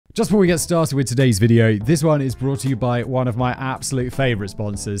Just before we get started with today's video, this one is brought to you by one of my absolute favorite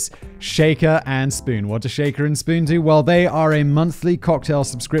sponsors, Shaker and Spoon. What do Shaker and Spoon do? Well, they are a monthly cocktail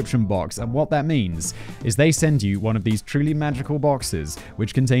subscription box, and what that means is they send you one of these truly magical boxes,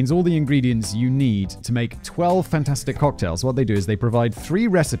 which contains all the ingredients you need to make 12 fantastic cocktails. What they do is they provide 3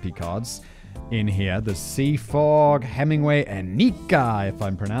 recipe cards in here. The Sea Fog, Hemingway, and Nika, if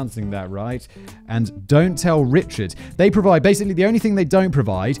I'm pronouncing that right. And Don't Tell Richard. They provide, basically the only thing they don't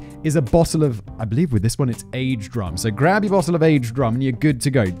provide is a bottle of, I believe with this one it's aged rum. So grab your bottle of aged rum and you're good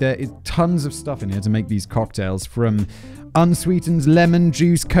to go. There is tons of stuff in here to make these cocktails, from unsweetened lemon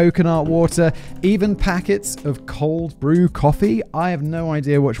juice, coconut water, even packets of cold brew coffee. I have no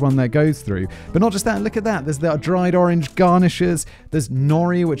idea which one that goes through. But not just that, look at that. There's the dried orange garnishes. There's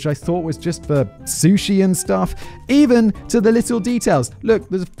nori, which I thought was just for sushi and stuff. Even to the little details. Look,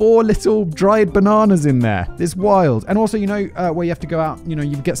 there's 4 little dried bananas in there. It's wild. And also, you know, where you have to go out, you know,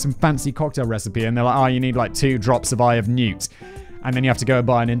 you get some fancy cocktail recipe and they're like, oh, you need like 2 drops of Eye of Newt. And then you have to go and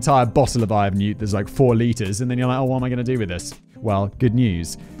buy an entire bottle of Eye of Newt. There's like 4 liters. And then you're like, oh, what am I going to do with this? Well, good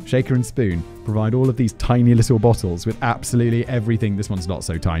news. Shaker and Spoon provide all of these tiny little bottles with absolutely everything. This one's not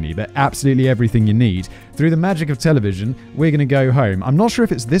so tiny, but absolutely everything you need. Through the magic of television, we're going to go home. I'm not sure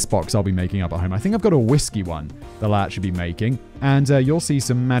if it's this box I'll be making up at home. I think I've got a whiskey one that I'll actually be making. And you'll see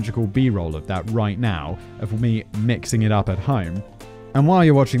some magical B-roll of that right now, of me mixing it up at home. And while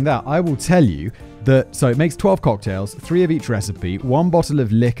you're watching that, I will tell you that, so it makes 12 cocktails, 3 of each recipe, 1 bottle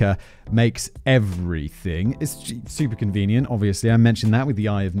of liquor makes everything. It's super convenient, obviously. I mentioned that with the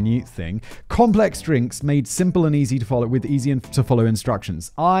Eye of Newt thing. Complex drinks made simple and easy to follow with easy to follow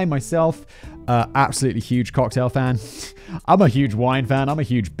instructions. I, myself, absolutely huge cocktail fan. I'm a huge wine fan. I'm a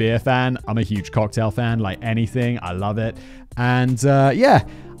huge beer fan. I'm a huge cocktail fan, like anything. I love it. And yeah.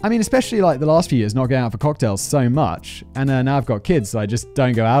 I mean, especially like the last few years, not going out for cocktails so much. And now I've got kids, so I just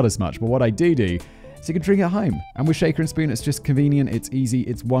don't go out as much. But what I do is you can drink at home. And with Shaker and Spoon, it's just convenient, it's easy,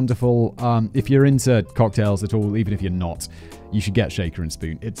 it's wonderful. If you're into cocktails at all, even if you're not, you should get Shaker and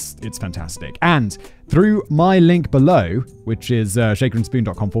Spoon. It's fantastic. And through my link below, which is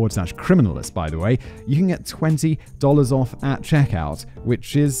shakerandspoon.com/criminalist, by the way, you can get $20 off at checkout,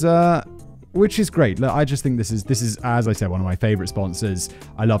 which is great. Look, I just think this is, as I said, one of my favorite sponsors.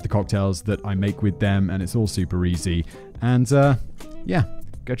 I love the cocktails that I make with them, and it's all super easy. And yeah,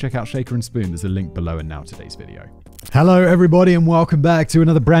 go check out Shaker and Spoon. There's a link below and now today's video. Hello, everybody, and welcome back to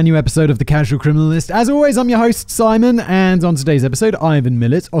another brand new episode of The Casual Criminalist. As always, I'm your host, Simon, and on today's episode, Ivan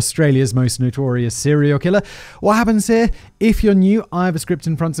Milat, Australia's most notorious serial killer. What happens here? If you're new, I have a script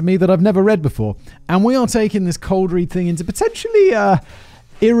in front of me that I've never read before, and we are taking this cold read thing into potentially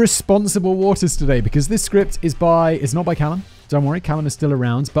irresponsible waters today, because this script is not by Callum. Don't worry, Callum is still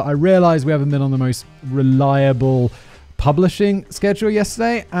around, but I realize we haven't been on the most reliable publishing schedule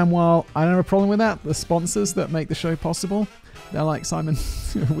yesterday, and while I don't have a problem with that, the sponsors that make the show possible, they're like, Simon,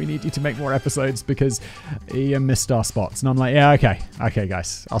 we need you to make more episodes because you missed our spots. And I'm like, yeah, okay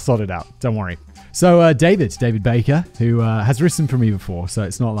guys, I'll sort it out, don't worry. So David Baker, who has written for me before, so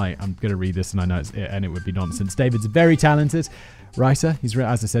it's not like I'm gonna read this and I know it would be nonsense. David's a very talented writer. He's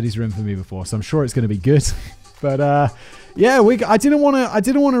written, as I said, he's written for me before, so I'm sure it's going to be good. But yeah, I didn't want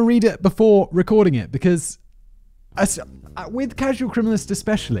to read it before recording it, because with Casual Criminalist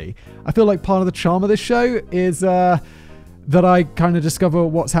especially, I feel like part of the charm of this show is that I kind of discover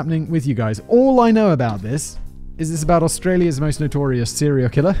what's happening with you guys. All I know about this is it's about Australia's most notorious serial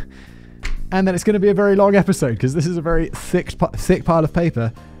killer, and that it's going to be a very long episode because this is a very thick pile of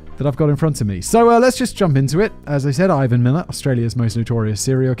paper that I've got in front of me. So let's just jump into it. As I said, Ivan Milat, Australia's most notorious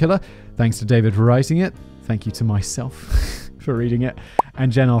serial killer. Thanks to David for writing it. Thank you to myself for reading it.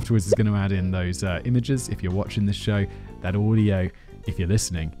 And Jen afterwards is going to add in those images if you're watching this show, that audio if you're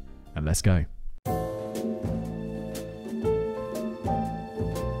listening. And let's go.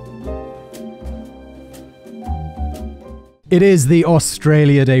 It is the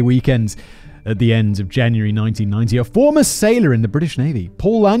Australia Day weekend. At the end of January 1990, a former sailor in the British Navy,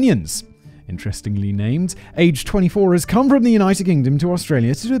 Paul Onions, interestingly named, aged 24, has come from the United Kingdom to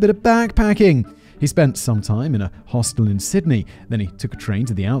Australia to do a bit of backpacking. He spent some time in a hostel in Sydney. Then he took a train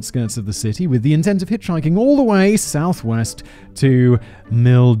to the outskirts of the city with the intent of hitchhiking all the way southwest to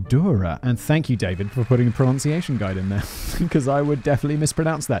Mildura. And thank you, David, for putting a pronunciation guide in there, because I would definitely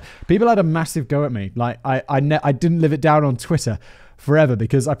mispronounce that. People had a massive go at me. Like, I didn't live it down on Twitter forever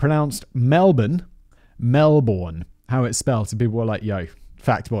because I pronounced Melbourne, how it's spelled. And people were like, yo,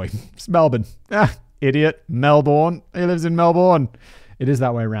 fact boy, it's Melbourne. Ah, idiot, Melbourne. He lives in Melbourne. It is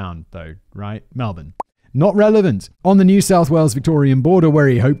that way around, though, right? Melbourne. Not relevant. On the New South Wales-Victorian border, where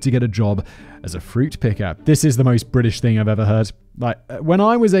he hoped to get a job as a fruit picker. This is the most British thing I've ever heard. Like, when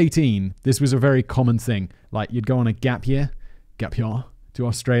I was 18, this was a very common thing. Like, you'd go on a gap year to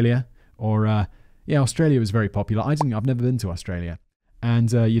Australia, or, Australia was very popular. I've never been to Australia.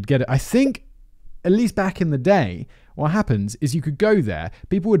 And you'd get it. I think, at least back in the day, what happens is you could go there,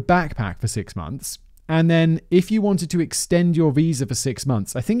 people would backpack for 6 months, and then if you wanted to extend your visa for 6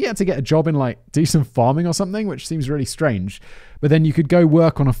 months, I think you had to get a job in do some farming or something, which seems really strange. But then you could go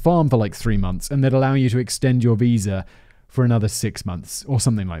work on a farm for 3 months and they'd allow you to extend your visa for another 6 months or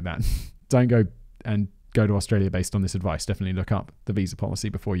something like that. Don't go to Australia based on this advice. Definitely look up the visa policy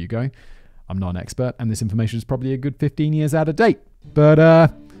before you go. I'm not an expert, and this information is probably a good 15 years out of date. But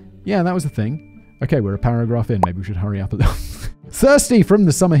that was the thing. Okay, we're a paragraph in. Maybe we should hurry up a little. Thirsty from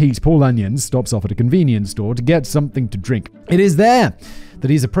the summer heat, Paul Onions stops off at a convenience store to get something to drink. It is there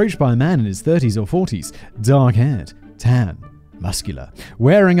that he's approached by a man in his 30s or 40s, dark-haired, tan, muscular,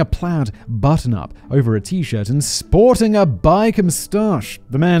 wearing a plaid button-up over a t-shirt and sporting a bike moustache.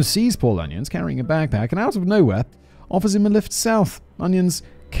 The man sees Paul Onions carrying a backpack and out of nowhere offers him a lift south. Onions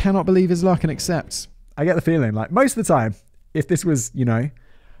cannot believe his luck and accepts. I get the feeling most of the time, if this was,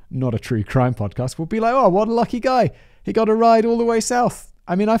 not a true crime podcast, we'll be like, oh, what a lucky guy. He got a ride all the way south.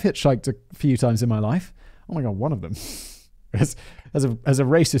 I mean, I've hitchhiked a few times in my life. Oh my God, one of them. as a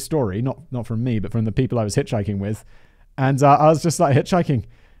racist story, not from me, but from the people I was hitchhiking with. And I was just hitchhiking.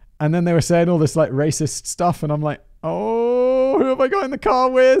 And then they were saying all this racist stuff. And I'm like, oh, who have I got in the car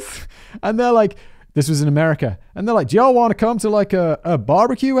with? And they're like, this was in America. And they're like, do y'all want to come to a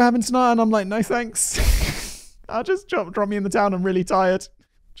barbecue we're having tonight? And I'm like, no, thanks. I'll just drop me in the town. I'm really tired.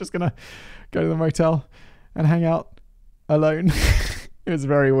 Just going to go to the motel and hang out alone. It was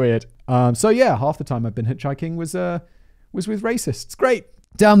very weird. Half the time I've been hitchhiking was with racists. Great.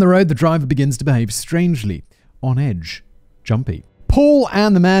 Down the road, the driver begins to behave strangely, on edge, jumpy. Paul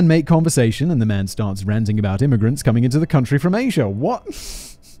and the man make conversation, and the man starts ranting about immigrants coming into the country from Asia. What?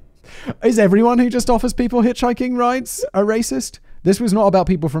 Is everyone who just offers people hitchhiking rides a racist? This was not about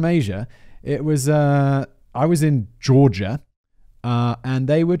people from Asia. It was, I was in Georgia, and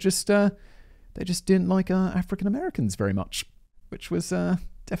they were just, they just didn't like African Americans very much, which was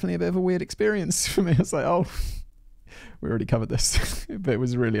definitely a bit of a weird experience for me. I was like, oh, we already covered this, but it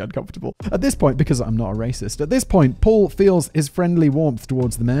was really uncomfortable. At this point, because I'm not a racist, at this point, Paul feels his friendly warmth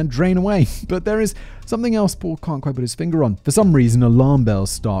towards the man drain away. But there is something else Paul can't quite put his finger on. For some reason, alarm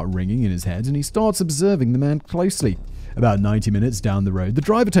bells start ringing in his head, and he starts observing the man closely. About 90 minutes down the road, the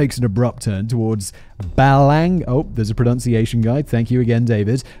driver takes an abrupt turn towards there's a pronunciation guide. Thank you again,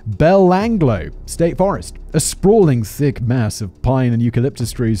 David. Belanglo State Forest, a sprawling thick mass of pine and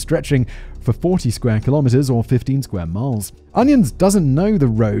eucalyptus trees stretching for 40 square kilometers or 15 square miles. Onions doesn't know the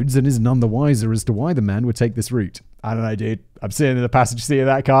roads and is none the wiser as to why the man would take this route. I don't know, dude. I'm sitting in the passenger seat of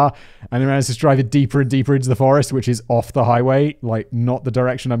that car, and the man's just driving deeper and deeper into the forest, which is off the highway, not the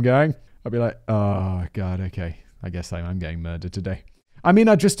direction I'm going. I'd be like, oh, God, okay. I guess I am getting murdered today. I mean,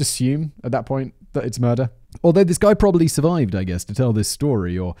 I just assume at that point that it's murder. Although this guy probably survived, I guess, to tell this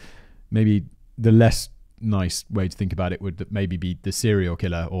story. Or maybe the less nice way to think about it would maybe be the serial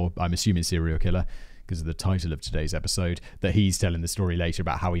killer, or I'm assuming serial killer, because of the title of today's episode, that he's telling the story later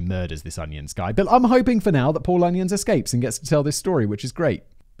about how he murders this Onions guy. But I'm hoping for now that Paul Onions escapes and gets to tell this story, which is great.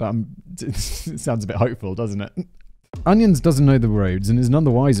 But it sounds a bit hopeful, doesn't it? Onions doesn't know the roads and is none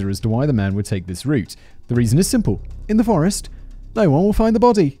the wiser as to why the man would take this route. The reason is simple. In the forest, no one will find the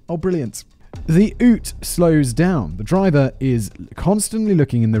body. Oh, brilliant. The ute slows down. The driver is constantly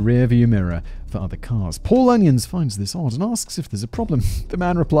looking in the rear-view mirror for other cars. Paul Onions finds this odd and asks if there's a problem. The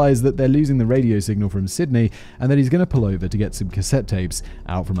man replies that they're losing the radio signal from Sydney and that he's going to pull over to get some cassette tapes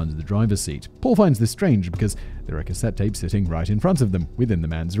out from under the driver's seat. Paul finds this strange because there are cassette tapes sitting right in front of them, within the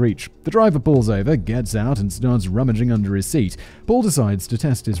man's reach. The driver pulls over, gets out, and starts rummaging under his seat. Paul decides to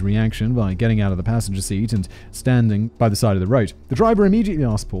test his reaction by getting out of the passenger seat and standing by the side of the road. The driver immediately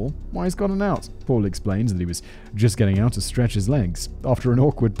asks Paul why he's gotten out. Paul explains that he was just getting out to stretch his legs. After an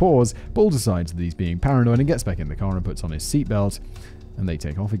awkward pause, Paul decides that he's being paranoid and gets back in the car and puts on his seatbelt, and they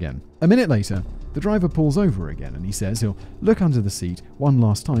take off again. A minute later, the driver pulls over again and he says he'll look under the seat one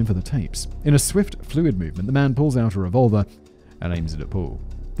last time for the tapes. In a swift, fluid movement, the man pulls out a revolver and aims it at Paul.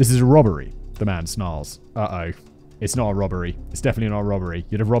 This is a robbery, the man snarls. Uh-oh. It's not a robbery. It's definitely not a robbery.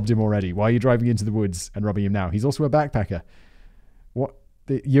 You'd have robbed him already. Why are you driving into the woods and robbing him now? He's also a backpacker. What?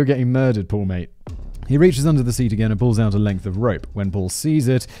 You're getting murdered, Paul, mate. He reaches under the seat again and pulls out a length of rope. When Paul sees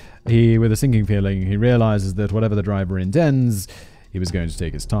it, with a sinking feeling, he realizes that whatever the driver intends, he was going to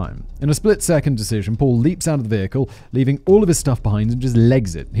take his time. In a split-second decision, Paul leaps out of the vehicle, leaving all of his stuff behind and just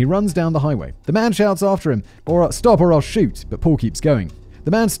legs it. He runs down the highway. The man shouts after him, "Stop or I'll shoot," but Paul keeps going.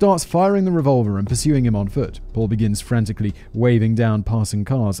 The man starts firing the revolver and pursuing him on foot. Paul begins frantically waving down passing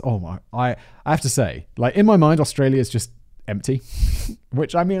cars. Oh my, I have to say, like, in my mind, Australia is just empty.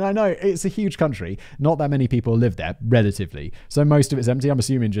 Which, I mean, I know it's a huge country. Not that many people live there, relatively. So most of it's empty. I'm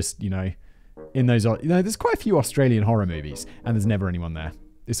assuming just, in those, there's quite a few Australian horror movies, and there's never anyone there.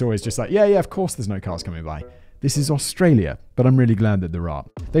 It's always just like, yeah, of course there's no cars coming by. This is Australia, but I'm really glad that there are.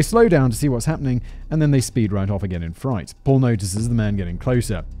 They slow down to see what's happening, and then they speed right off again in fright. Paul notices the man getting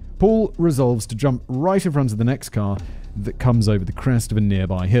closer. Paul resolves to jump right in front of the next car that comes over the crest of a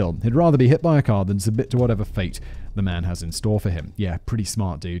nearby hill. He'd rather be hit by a car than submit to whatever fate the man has in store for him. Yeah, pretty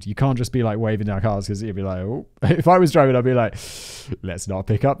smart, dude. You can't just be like waving down cars because you'd be like, oh. If I was driving, I'd be like, let's not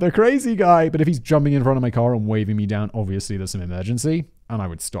pick up the crazy guy. But if he's jumping in front of my car and waving me down, obviously there's some emergency, and I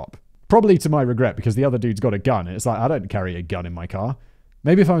would stop. Probably to my regret, because the other dude's got a gun. It's like, I don't carry a gun in my car.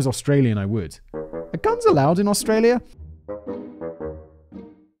 Maybe if I was Australian, I would. Are guns allowed in Australia?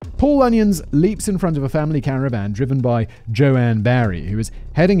 Paul Onions leaps in front of a family caravan driven by Joanne Barry, who is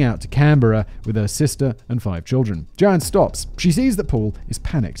heading out to Canberra with her sister and 5 children. Joanne stops. She sees that Paul is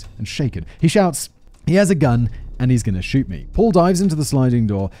panicked and shaken. He shouts, he has a gun and he's going to shoot me. Paul dives into the sliding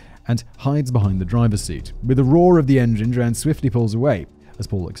door and hides behind the driver's seat. With a roar of the engine, Joanne swiftly pulls away. As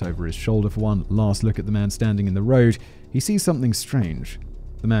Paul looks over his shoulder for one last look at the man standing in the road, he sees something strange.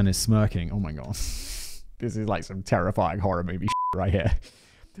 The man is smirking. Oh my god. This is like some terrifying horror movie right here.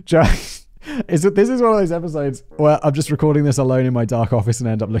 This is one of those episodes where I'm just recording this alone in my dark office and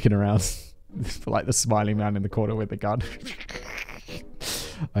end up looking around for like the smiling man in the corner with the gun.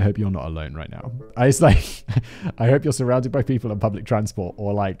 I hope you're not alone right now. I hope you're surrounded by people on public transport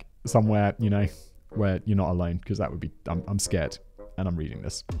or like somewhere, where you're not alone, because that would be, I'm scared. And I'm reading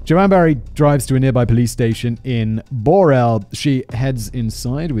this. Joanne Barry drives to a nearby police station in Borel. She heads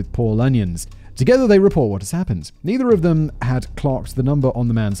inside with Paul Onions. Together they report what has happened. Neither of them had clocked the number on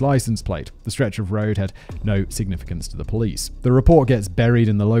the man's license plate. The stretch of road had no significance to the police. The report gets buried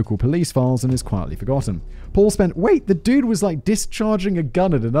in the local police files and is quietly forgotten. Paul wait, the dude was like discharging a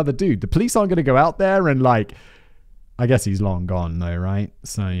gun at another dude. The police aren't going to go out there and like, I guess he's long gone though, right?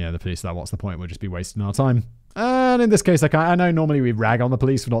 So yeah, the police are like, what's the point? We'll just be wasting our time. And in this case, I know normally we rag on the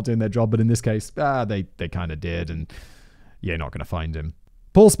police for not doing their job, but in this case, they kind of did, and you're not going to find him.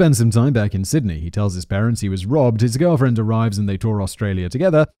 Paul spends some time back in Sydney. He tells his parents he was robbed. His girlfriend arrives and they tour Australia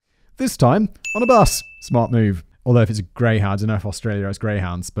together, this time on a bus. Smart move. Although if it's a Greyhound, I don't know if Australia has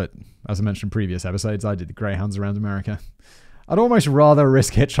Greyhounds, but as I mentioned in previous episodes, I did the Greyhounds around America. I'd almost rather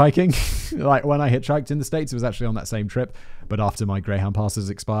risk hitchhiking. Like when I hitchhiked in the States, it was actually on that same trip, but after my Greyhound passes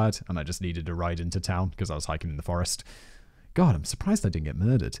expired and I just needed to ride into town because I was hiking in the forest. God, I'm surprised I didn't get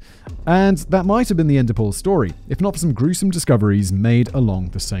murdered. And that might have been the end of Paul's story, if not for some gruesome discoveries made along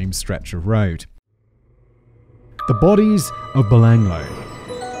the same stretch of road. The bodies of Belanglo.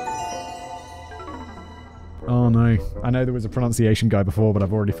 Oh no, I know there was a pronunciation guy before, but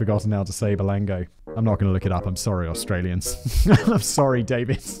I've already forgotten how to say Belango. I'm not going to look it up. I'm sorry, Australians. I'm sorry,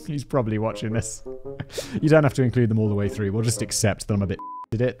 David. He's probably watching this. You don't have to include them all the way through. We'll just accept that I'm a bit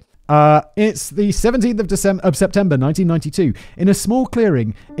at it. It's the 17th of September 1992. In a small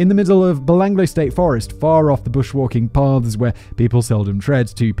clearing in the middle of Belanglo State Forest, far off the bushwalking paths where people seldom tread,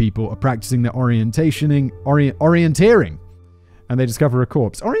 2 people are practicing their orienteering. And they discover a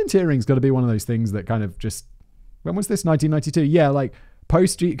corpse. Orienteering's got to be one of those things that kind of just... When was this? 1992? Yeah, like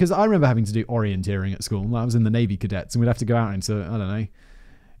post... Because I remember having to do orienteering at school. I was in the Navy Cadets, and we'd have to go out into, I don't know,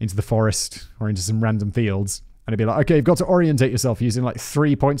 into the forest or into some random fields. And it'd be like, okay, you've got to orientate yourself using like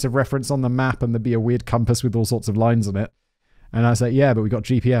 3 points of reference on the map, and there'd be a weird compass with all sorts of lines on it. And I was like, yeah, but we got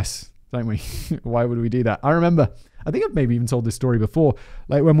GPS, don't we? Why would we do that? I remember, I think I've maybe even told this story before,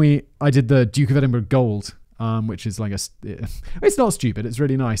 like when I did the Duke of Edinburgh Gold, which is like it's not stupid, it's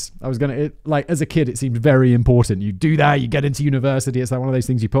really nice. Like as a kid, it seemed very important. You do that, you get into university. It's like one of those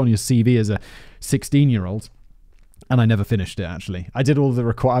things you put on your CV as a 16-year-old. And I never finished it, actually. I did all the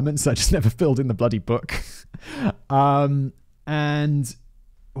requirements. I just never filled in the bloody book. And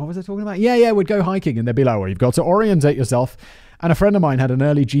what was I talking about? Yeah, we'd go hiking and they'd be like, well, you've got to orientate yourself. And a friend of mine had an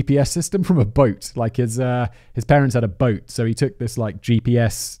early GPS system from a boat. Like his parents had a boat. So he took this like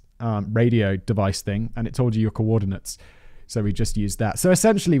GPS radio device thing and it told you your coordinates. So we just used that. So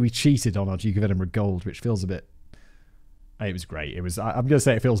essentially we cheated on our Duke of Edinburgh Gold, which feels a bit... It was great. I'm going to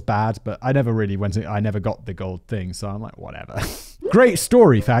say it feels bad, but I never really I never got the gold thing, so I'm like, whatever. Great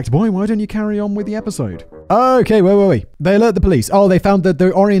story fact. Boy, why don't you carry on with the episode? Okay, wait. They alert the police. Oh, they found the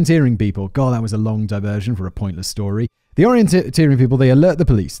orienteering people. God, that was a long diversion for a pointless story. The orienteering people, they alert the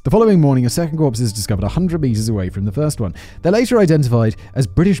police. The following morning, a second corpse is discovered 100 meters away from the first one. They're later identified as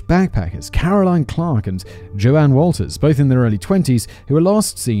British backpackers Caroline Clark and Joanne Walters, both in their early 20s, who were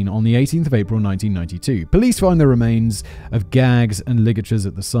last seen on the 18th of April 1992. Police find the remains of gags and ligatures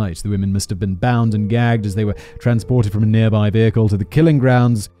at the site. The women must have been bound and gagged as they were transported from a nearby vehicle to the killing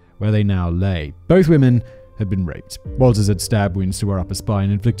grounds, where they now lay. Both women had been raped. Walters had stab wounds to her upper spine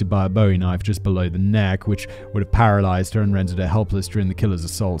inflicted by a Bowie knife just below the neck, which would have paralyzed her and rendered her helpless during the killer's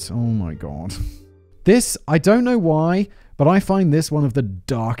assault. Oh my god. This, I don't know why, but I find this one of the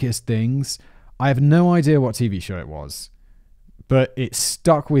darkest things. I have no idea what TV show it was, but it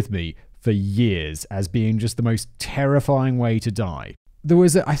stuck with me for years as being just the most terrifying way to die. There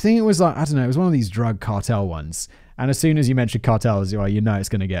was, I think it was like, I don't know, it was one of these drug cartel ones. And as soon as you mention cartels, you know it's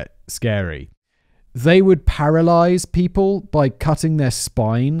going to get scary. They would paralyze people by cutting their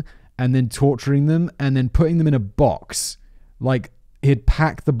spine and then torturing them and then putting them in a box. Like, he'd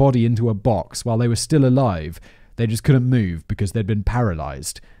pack the body into a box while they were still alive. They just couldn't move because they'd been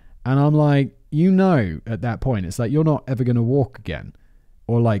paralyzed. And I'm like, at that point, it's like, you're not ever going to walk again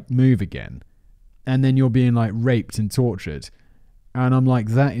or like move again. And then you're being like raped and tortured. And I'm like,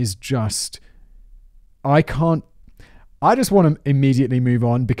 that is just, I just want to immediately move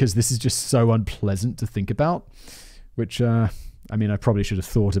on because this is just so unpleasant to think about, which, I probably should have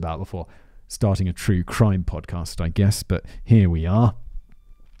thought about before starting a true crime podcast, I guess, but here we are.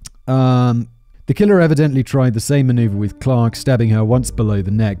 The killer evidently tried the same maneuver with Clark, stabbing her once below the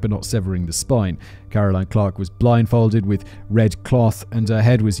neck but not severing the spine. Caroline Clark was blindfolded with red cloth and her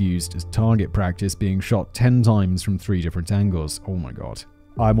head was used as target practice, being shot 10 times from 3 different angles. Oh my god.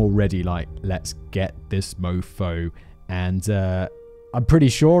 I'm already like, let's get this mofo. And I'm pretty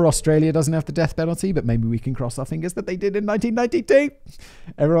sure Australia doesn't have the death penalty, but maybe we can cross our fingers that they did in 1992.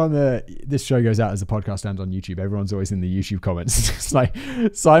 Everyone, this show goes out as a podcast and on YouTube. Everyone's always in the YouTube comments. It's like,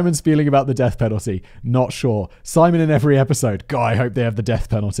 Simon's feeling about the death penalty. Not sure. Simon in every episode. God, I hope they have the death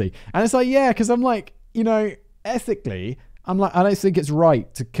penalty. And it's like, yeah, because I'm like, ethically, I'm like, I don't think it's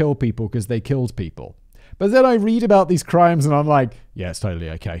right to kill people because they killed people. But then I read about these crimes and I'm like, yeah, it's totally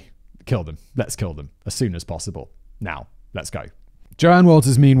okay. Kill them. Let's kill them as soon as possible. Now, let's go. Joanne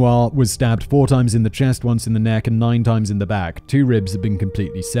Walters, meanwhile, was stabbed 4 times in the chest, once in the neck, and 9 times in the back. 2 ribs had been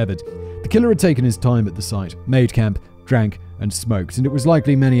completely severed. The killer had taken his time at the site, made camp, drank, and smoked, and it was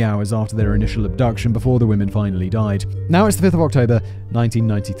likely many hours after their initial abduction before the women finally died. Now it's the 5th of October,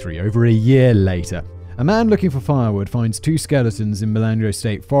 1993, over a year later. A man looking for firewood finds 2 skeletons in Milat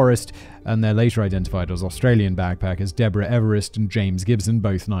State Forest, and they're later identified as Australian backpackers Deborah Everest and James Gibson,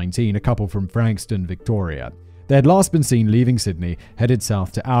 both 19, a couple from Frankston, Victoria. They had last been seen leaving Sydney, headed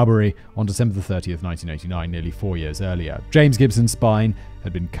south to Albury on December 30th, 1989, nearly 4 years earlier. James Gibson's spine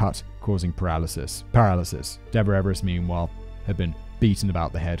had been cut, causing paralysis. Deborah Everest, meanwhile, had been beaten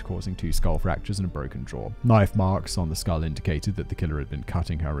about the head, causing 2 skull fractures and a broken jaw. Knife marks on the skull indicated that the killer had been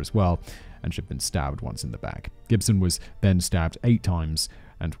cutting her as well, and she'd been stabbed once in the back. Gibson was then stabbed 8 times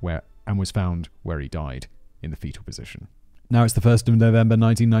and was found where he died, in the fetal position. Now it's the 1st of November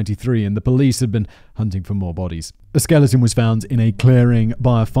 1993 and the police had been hunting for more bodies. A skeleton was found in a clearing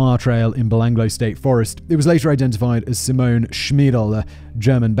by a fire trail in Belanglo State Forest. It was later identified as Simone Schmiedel, a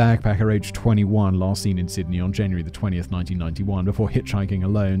German backpacker aged 21, last seen in Sydney on January the 20th, 1991, before hitchhiking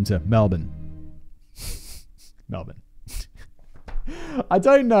alone to Melbourne. Melbourne. I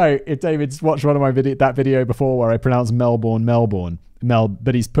don't know if David's watched one of that video before where I pronounce Melbourne,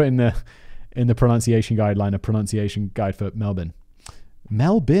 but he's put in the pronunciation guideline, a pronunciation guide for Melbourne.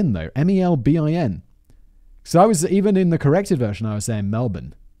 Melbourne, though. Melbin. So I was, even in the corrected version, I was saying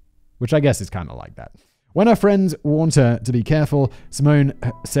Melbourne, which I guess is kind of like that. When her friends warned her to be careful, Simone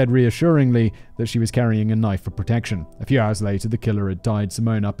said reassuringly that she was carrying a knife for protection. A few hours later, the killer had tied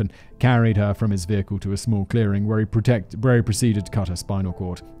Simone up and carried her from his vehicle to a small clearing where he proceeded to cut her spinal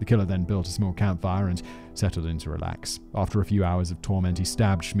cord. The killer then built a small campfire and settled in to relax. After a few hours of torment, he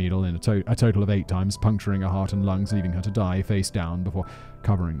stabbed Schmiedel in a total of 8 times, puncturing her heart and lungs, leaving her to die face down before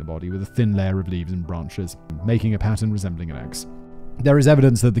covering the body with a thin layer of leaves and branches, making a pattern resembling an X. There is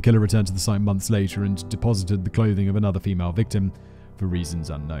evidence that the killer returned to the site months later and deposited the clothing of another female victim for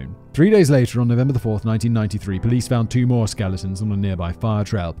reasons unknown. 3 days later, on November the 4th, 1993, police found 2 more skeletons on a nearby fire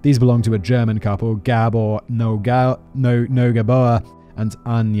trail. These belonged to a German couple, Gabor Nogaboa and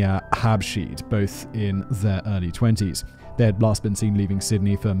Anya Habschied, both in their early 20s. They had last been seen leaving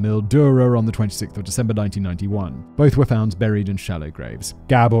Sydney for Mildura on the 26th of December 1991. Both were found buried in shallow graves.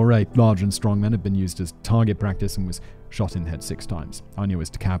 Gabor, a large and strong man, had been used as target practice and was shot in the head 6 times. Anya was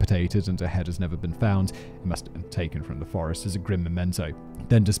decapitated and her head has never been found. It must have been taken from the forest as a grim memento,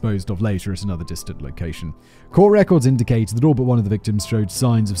 then disposed of later at another distant location. Court records indicate that all but one of the victims showed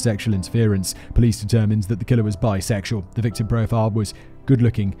signs of sexual interference. Police determined that the killer was bisexual. The victim profile was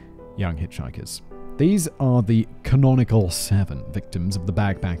good-looking young hitchhikers. These are the canonical 7 victims of the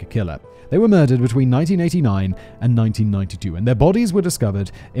backpacker killer. They were murdered between 1989 and 1992, and their bodies were discovered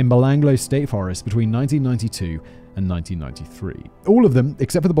in Belanglo State Forest between 1992 and 1993. All of them,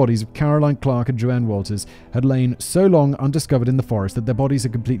 except for the bodies of Caroline Clark and Joanne Walters, had lain so long undiscovered in the forest that their bodies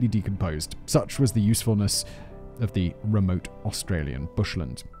had completely decomposed. Such was the usefulness of the remote Australian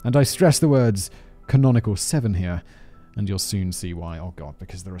bushland. And I stress the words canonical 7 here, and you'll soon see why. Oh god,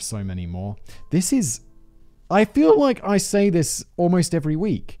 because there are so many more. I feel like I say this almost every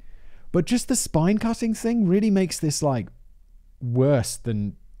week, but just the spine cutting thing really makes this worse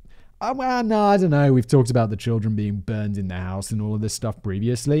than... Well, no, I don't know. We've talked about the children being burned in the house and all of this stuff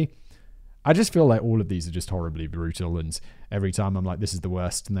previously. I just feel like all of these are just horribly brutal, and every time I'm like, this is the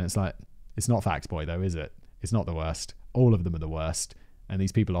worst, and then it's like, it's not Facts Boy though, is it? It's not the worst. All of them are the worst, and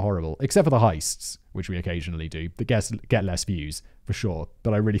these people are horrible, except for the heists, which we occasionally do, that get less views, for sure.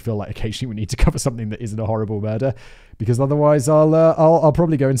 But I really feel like occasionally we need to cover something that isn't a horrible murder, because otherwise I'll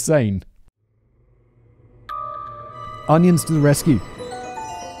probably go insane. Onions to the rescue.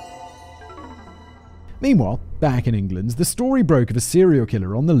 Meanwhile, back in England, the story broke of a serial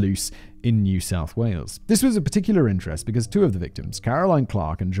killer on the loose in New South Wales. This was of particular interest because 2 of the victims, Caroline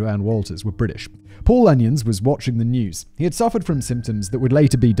Clark and Joanne Walters, were British. Paul Onions was watching the news. He had suffered from symptoms that would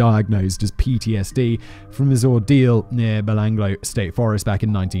later be diagnosed as PTSD from his ordeal near Belanglo State Forest back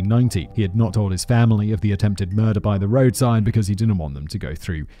in 1990. He had not told his family of the attempted murder by the roadside because he didn't want them to go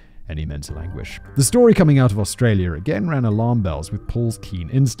through any mental anguish. The story coming out of Australia again rang alarm bells with Paul's keen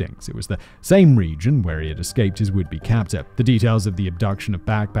instincts. It was the same region where he had escaped his would-be captor. The details of the abduction of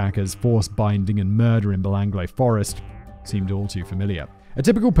backpackers, forced binding and murder in Belanglo Forest seemed all too familiar. A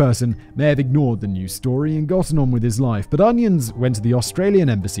typical person may have ignored the news story and gotten on with his life, but Onions went to the Australian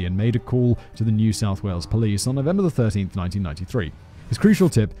embassy and made a call to the New South Wales police on November 13th, 1993. His crucial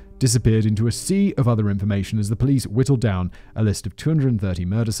tip disappeared into a sea of other information as the police whittled down a list of 230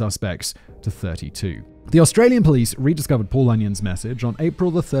 murder suspects to 32. The Australian police rediscovered Paul Onions' message on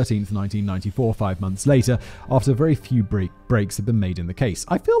April 13th, 1994, 5 months later, after very few breaks had been made in the case.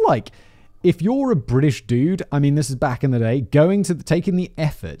 I feel like if you're a British dude, I mean, this is back in the day, taking the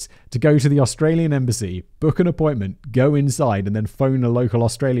effort to go to the Australian embassy, book an appointment, go inside, and then phone a local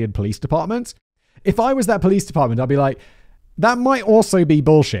Australian police department. If I was that police department, I'd be like, that might also be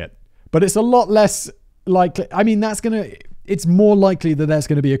bullshit, but it's a lot less likely. I mean, it's more likely that that's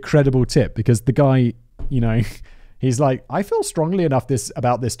going to be a credible tip because the guy, he's like, I feel strongly enough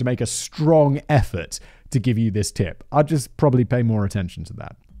about this to make a strong effort to give you this tip. I'd just probably pay more attention to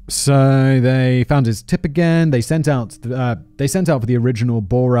that. So they found his tip again. They sent out for the original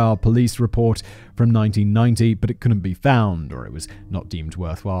Boral police report from 1990, but it couldn't be found, or it was not deemed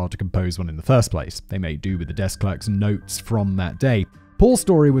worthwhile to compose one in the first place. They made do with the desk clerk's notes from that day. Paul's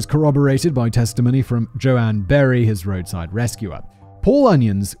story was corroborated by testimony from Joanne Berry, his roadside rescuer. Paul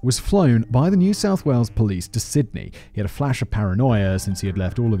Onions was flown by the New South Wales police to Sydney. He had a flash of paranoia since he had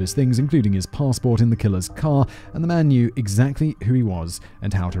left all of his things, including his passport, in the killer's car, and the man knew exactly who he was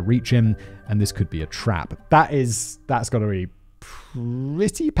and how to reach him, and this could be a trap. That's got to be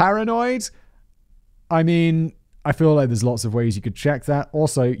pretty paranoid. I mean, I feel like there's lots of ways you could check that.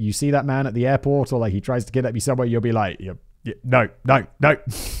 Also, you see that man at the airport, or he tries to kidnap you somewhere, you'll be like, no.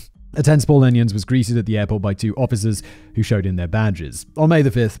 A tense Paul Onions was greeted at the airport by 2 officers who showed in their badges. On May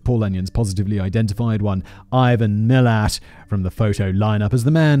the 5th, Paul Onions positively identified one Ivan Milat from the photo lineup as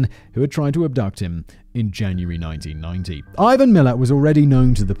the man who had tried to abduct him in January 1990. Ivan Milat was already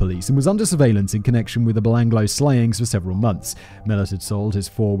known to the police and was under surveillance in connection with the Belanglo slayings for several months. Milat had sold his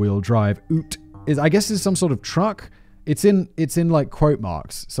 4-wheel drive Ute. I guess it's some sort of truck. It's in quote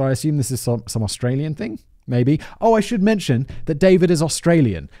marks, so I assume this is some Australian thing. Maybe. Oh, I should mention that David is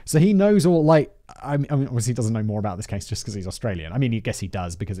Australian. So he knows all, I mean, obviously he doesn't know more about this case just because he's Australian. I mean, I guess he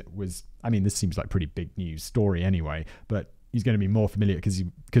does because this seems like pretty big news story anyway, but he's going to be more familiar because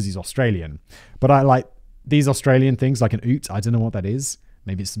he's Australian. But I like these Australian things like an Ute. I don't know what that is.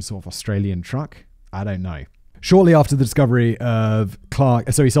 Maybe it's some sort of Australian truck. I don't know. Shortly after the discovery of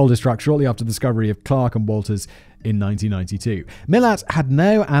Clark, so he sold his truck shortly after the discovery of Clark and Walters in 1992. Milat had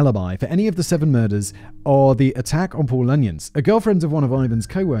no alibi for any of the 7 murders or the attack on Paul Onions. A girlfriend of one of Ivan's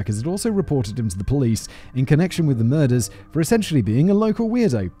co-workers had also reported him to the police in connection with the murders for essentially being a local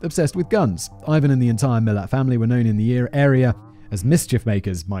weirdo obsessed with guns. Ivan and the entire Milat family were known in the area as mischief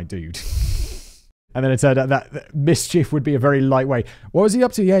makers, my dude. And then it turned out that mischief would be a very light way. What was he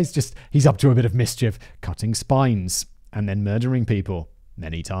up to? Yeah, he's up to a bit of mischief, cutting spines and then murdering people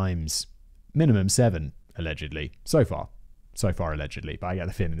many times. Minimum 7, allegedly. So far allegedly, but I get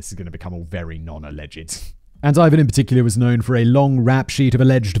the feeling this is going to become all very non-alleged. And Ivan in particular was known for a long rap sheet of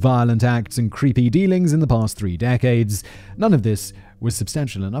alleged violent acts and creepy dealings in the past 3 decades. None of this was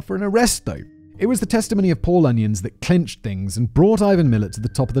substantial enough for an arrest, though. It was the testimony of Paul Onions that clinched things and brought Ivan Milat to the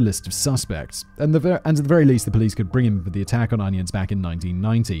top of the list of suspects. And at the very least, the police could bring him for the attack on Onions back in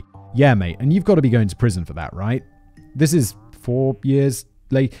 1990. Yeah, mate, and you've got to be going to prison for that, right? This is 4 years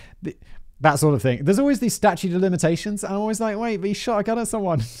late. That sort of thing. There's always these statute of limitations. I'm always like, wait, but he shot a gun at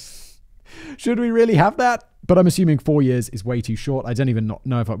someone. Should we really have that? But I'm assuming 4 years is way too short. I don't even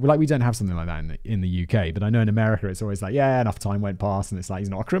know if we don't have something like that in the UK, but I know in America it's always like, yeah, enough time went past and it's like he's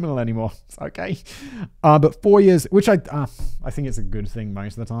not a criminal anymore. It's okay. But 4 years, which I think it's a good thing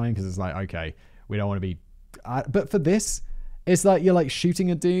most of the time, because it's like, okay, we don't want to be. But for this, it's like you're like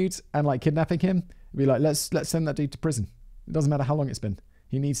shooting a dude and like kidnapping him. Be like, let's send that dude to prison. It doesn't matter how long it's been.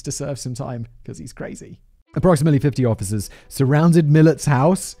 He needs to serve some time because he's crazy. Approximately 50 officers surrounded Milat's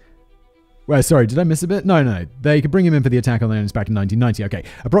house. Well, sorry, did I miss a bit? No. They could bring him in for the attack on the Onions back in 1990. Okay.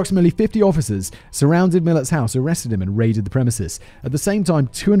 Approximately 50 officers surrounded Milat's house, arrested him, and raided the premises. At the same time,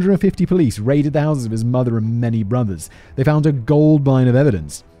 250 police raided the houses of his mother and many brothers. They found a gold mine of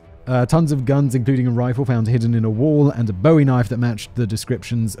evidence. Tons of guns, including a rifle found hidden in a wall, and a Bowie knife that matched the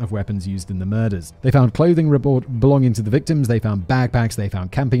descriptions of weapons used in the murders. They found clothing belonging to the victims, they found backpacks, they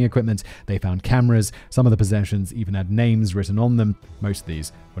found camping equipment, they found cameras. Some of the possessions even had names written on them. Most of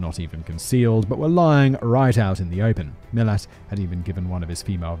these were not even concealed, but were lying right out in the open. Milat had even given one of his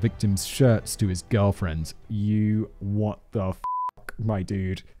female victims' shirts to his girlfriend. What the f***, my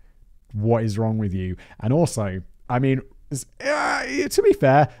dude? What is wrong with you? And also, I mean, to be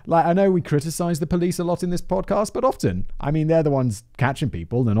fair, like, I know we criticize the police a lot in this podcast, but often, I mean, they're the ones catching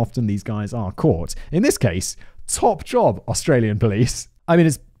people, and often these guys are caught. In this case, top job, Australian police. I mean,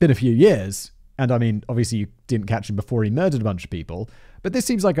 it's been a few years, and I mean, obviously you didn't catch him before he murdered a bunch of people, but this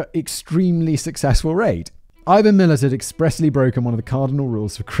seems like an extremely successful raid. Ivan Milat had expressly broken one of the cardinal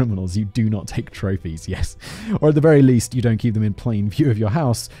rules for criminals. You do not take trophies, yes. Or at the very least, you don't keep them in plain view of your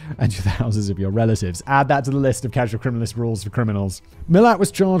house and the houses of your relatives. Add that to the list of casual criminalist rules for criminals. Milat was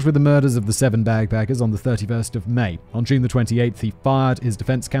charged with the murders of the 7 backpackers on the 31st of May. On June the 28th, he fired his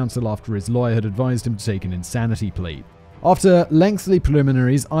defense counsel after his lawyer had advised him to take an insanity plea. After lengthy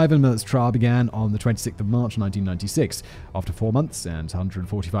preliminaries, Ivan Milat's trial began on the 26th of March 1996. After 4 months and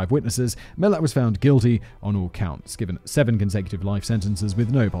 145 witnesses, Milat was found guilty on all counts, given 7 consecutive life sentences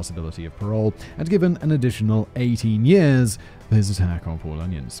with no possibility of parole, and given an additional 18 years for his attack on Paul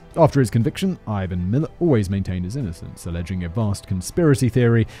Onions. After his conviction, Ivan Milat always maintained his innocence, alleging a vast conspiracy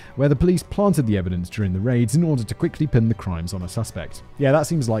theory where the police planted the evidence during the raids in order to quickly pin the crimes on a suspect. Yeah, that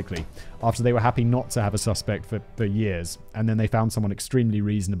seems likely. After they were happy not to have a suspect for years, and then they found someone extremely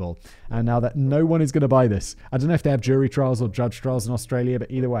reasonable, and now that no one is going to buy this. I don't know if they have jury trials or judge trials in Australia, but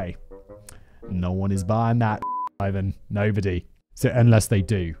either way, no one is buying that, Ivan. Nobody. So, unless they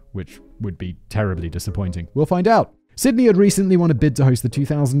do, which would be terribly disappointing. We'll find out. Sydney had recently won a bid to host the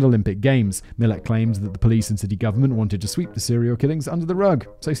 2000 Olympic Games. Milat claimed that the police and city government wanted to sweep the serial killings under the rug,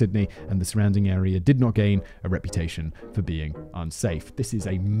 so Sydney and the surrounding area did not gain a reputation for being unsafe. This is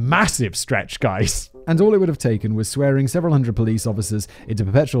a massive stretch, guys. And all it would have taken was swearing several hundred police officers into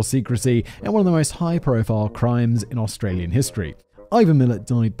perpetual secrecy in one of the most high-profile crimes in Australian history. Ivan Milat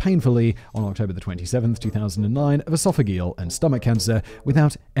died painfully on October the 27th, 2009 of esophageal and stomach cancer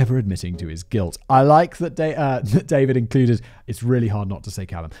without ever admitting to his guilt. I like that, that David included, it's really hard not to say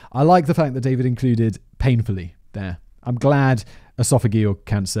Callum. I like the fact that David included painfully there. I'm glad esophageal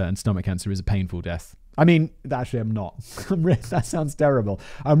cancer and stomach cancer is a painful death. I mean, actually I'm not. That sounds terrible.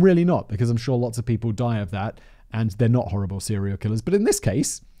 I'm really not, because I'm sure lots of people die of that and they're not horrible serial killers. But in this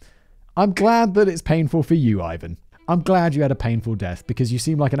case, I'm glad that it's painful for you, Ivan. I'm glad you had a painful death because you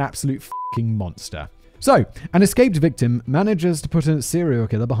seem like an absolute fucking monster. So, an escaped victim manages to put a serial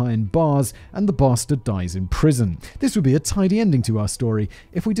killer behind bars and the bastard dies in prison. This would be a tidy ending to our story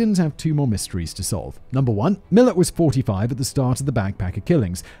if we didn't have 2 more mysteries to solve. Number 1, Milat was 45 at the start of the backpacker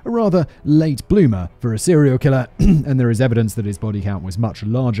killings, a rather late bloomer for a serial killer, and there is evidence that his body count was much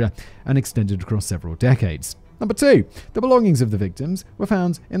larger and extended across several decades. Number 2, the belongings of the victims were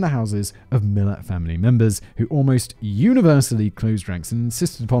found in the houses of Milat family members who almost universally closed ranks and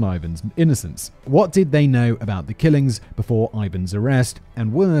insisted upon Ivan's innocence. What did they know about the killings before Ivan's arrest?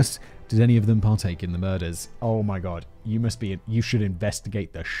 And worse, did any of them partake in the murders? Oh my god, you should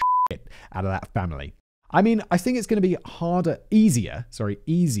investigate the shit out of that family. I mean, I think it's going to be easier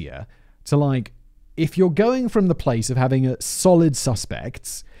to if you're going from the place of having solid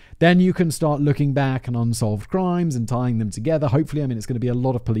suspects, then you can start looking back on unsolved crimes and tying them together. Hopefully, it's going to be a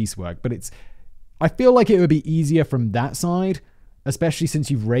lot of police work, but I feel like it would be easier from that side, especially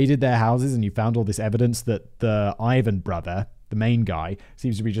since you've raided their houses and you found all this evidence that the Ivan brother, the main guy,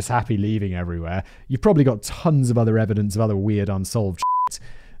 seems to be just happy leaving everywhere. You've probably got tons of other evidence of other weird unsolved shit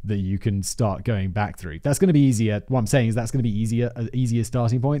that you can start going back through. That's going to be easier. What I'm saying is that's going to be an easier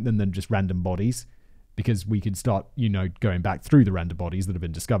starting point than just random bodies. Because we could start, going back through the random bodies that have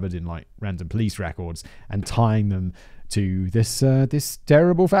been discovered in random police records and tying them to this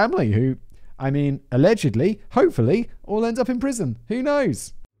terrible family who, allegedly, hopefully, all end up in prison. Who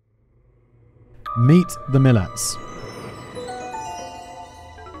knows? Meet the Milats.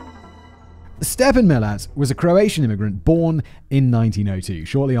 Stepan Milat was a Croatian immigrant born in 1902.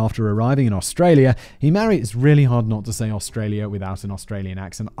 Shortly after arriving in Australia, he married... It's really hard not to say Australia without an Australian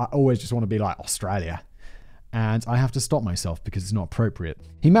accent. I always just want to be like, Australia. And I have to stop myself because it's not appropriate.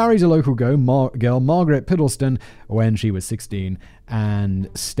 He married a local girl, Margaret Piddleston, when she was 16,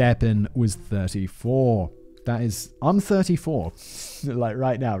 and Stepan was 34. I'm 34,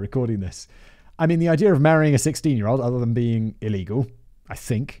 right now, recording this. The idea of marrying a 16-year-old, other than being illegal, I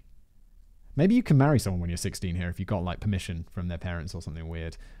think... Maybe you can marry someone when you're 16 here if you got permission from their parents or something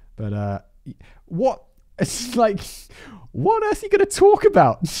weird. But what? It's what on earth are you going to talk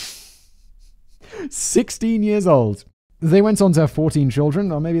about? 16 years old. They went on to have 14 children,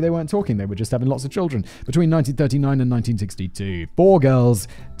 or maybe they weren't talking, they were just having lots of children, between 1939 and 1962. 4 girls,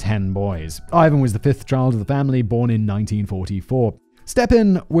 10 boys. Ivan was the 5th child of the family, born in 1944.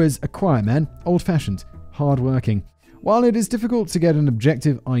 Stepan was a quiet man, old-fashioned, hard-working. While it is difficult to get an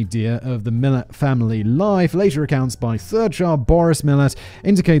objective idea of the Milat family life, later accounts by third child Boris Milat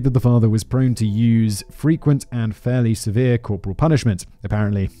indicate that the father was prone to use frequent and fairly severe corporal punishment.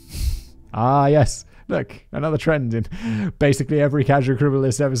 Apparently. Yes. Look, another trend in basically every Casual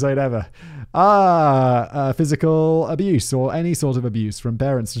Criminalist episode ever. Physical abuse or any sort of abuse from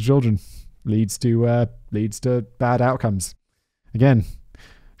parents to children leads to bad outcomes. Again,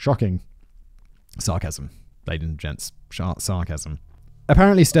 shocking. Sarcasm. Ladies and gents, sarcasm.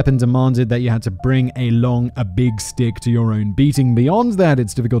 Apparently, Stepan demanded that you had to bring a big stick to your own beating. Beyond that,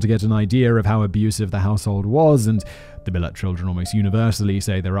 it's difficult to get an idea of how abusive the household was, and the Milat children almost universally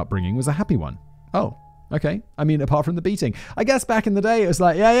say their upbringing was a happy one. Oh, okay. Apart from the beating. I guess back in the day, it was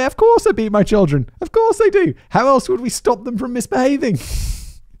yeah, of course I beat my children. Of course I do. How else would we stop them from misbehaving?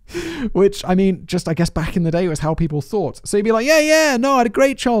 Which, I guess back in the day, it was how people thought. So you'd be yeah, no, I had a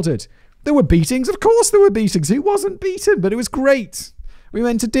great childhood. There were beatings. Of course there were beatings. Who wasn't beaten? But it was great. We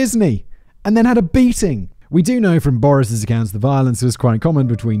went to Disney and then had a beating. We do know from Boris's accounts the violence was quite common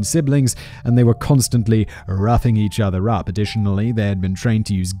between siblings and they were constantly roughing each other up. Additionally, they had been trained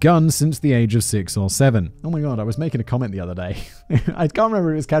to use guns since the age of 6 or 7. Oh my god, I was making a comment the other day. I can't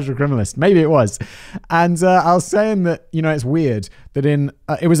remember if it was Casual Criminalist. Maybe it was. And I was saying that, it's weird that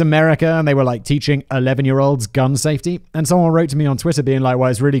it was America and they were teaching 11-year-olds gun safety. And someone wrote to me on Twitter being well,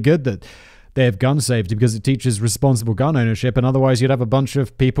 it's really good that they have gun safety because it teaches responsible gun ownership, and otherwise you'd have a bunch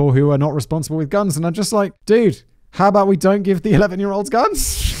of people who are not responsible with guns. And I'm just dude, how about we don't give the 11-year-olds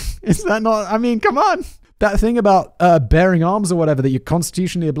guns? Is that not, come on. That thing about bearing arms or whatever that you're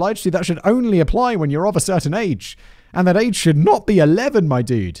constitutionally obliged to, that should only apply when you're of a certain age. And that age should not be 11, my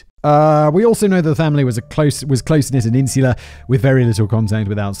dude. We also know that the family was close-knit and insular, with very little contact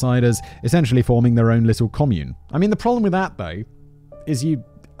with outsiders, essentially forming their own little commune. The problem with that, though, is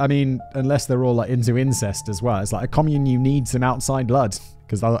unless they're all into incest as well. It's a commune, you need some outside blood,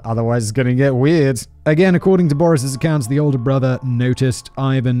 because otherwise it's going to get weird. Again, according to Boris's accounts, the older brother noticed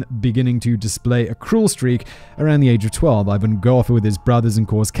Ivan beginning to display a cruel streak around the age of 12. Ivan would go off with his brothers and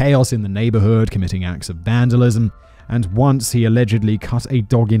cause chaos in the neighborhood, committing acts of vandalism. And once he allegedly cut a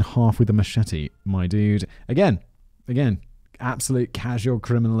dog in half with a machete. My dude. Again, absolute Casual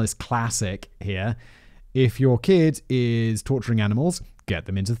Criminalist classic here. If your kid is torturing animals, get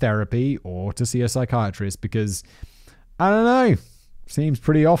them into therapy or to see a psychiatrist, because, I don't know, seems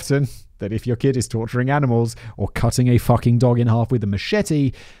pretty often that if your kid is torturing animals or cutting a fucking dog in half with a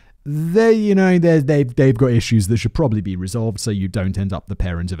machete, they've got issues that should probably be resolved so you don't end up the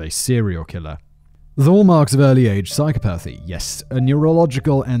parent of a serial killer. The hallmarks of early age psychopathy, yes, a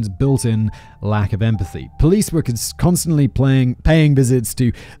neurological and built-in lack of empathy. Police were constantly paying visits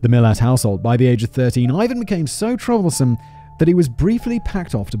to the Milat household. By the age of 13, Ivan became so troublesome that he was briefly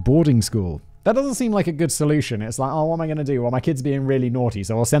packed off to boarding school. That doesn't seem like a good solution. It's like, oh, what am I going to do? Well, my kid's being really naughty,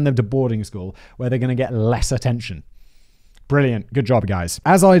 so I'll send them to boarding school where they're going to get less attention. Brilliant. Good job, guys.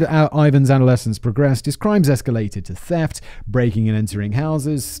 As Ivan's adolescence progressed, his crimes escalated to theft, breaking and entering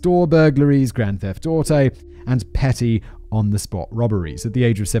houses, store burglaries, grand theft auto, and petty on-the-spot robberies. At the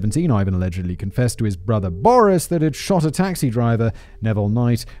age of 17, Ivan allegedly confessed to his brother Boris that he'd shot a taxi driver, Neville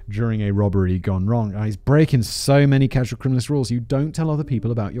Knight, during a robbery gone wrong. He's breaking so many casual criminalist rules. You don't tell other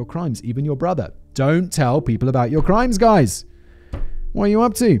people about your crimes, even your brother. Don't tell people about your crimes, guys. What are you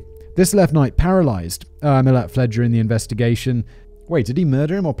up to? This left Knight paralyzed. Milat fled during the investigation. Wait, did he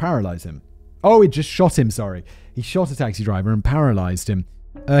murder him or paralyze him? Oh, he just shot him, sorry. He shot a taxi driver and paralyzed him.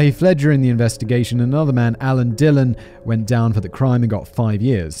 He fled during the investigation. Another man, Alan Dillon, went down for the crime and got 5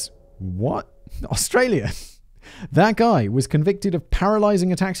 years. What? Australia? That guy was convicted of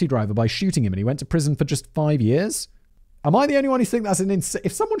paralyzing a taxi driver by shooting him and he went to prison for just 5 years? Am I the only one who think that's an insane...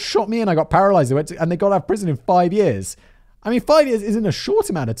 If someone shot me and I got paralyzed and they got out of prison in 5 years... I mean, 5 years isn't a short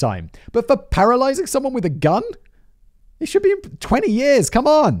amount of time. But for paralyzing someone with a gun? It should be 20 years. Come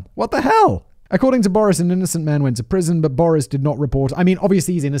on. What the hell? According to Boris, an innocent man went to prison, but Boris did not report. I mean,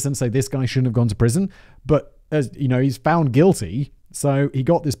 obviously he's innocent, so this guy shouldn't have gone to prison. But, as you know, he's found guilty, so he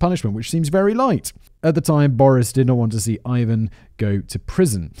got this punishment, which seems very light. At the time, Boris did not want to see Ivan go to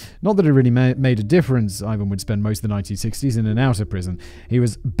prison. Not that it really made a difference. Ivan would spend most of the 1960s in and out of prison. He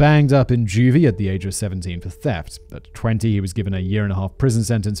was banged up in juvie at the age of 17 for theft. At 20, he was given a 1.5-year prison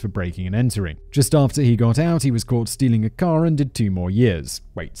sentence for breaking and entering. Just after he got out, he was caught stealing a car and did 2 more years.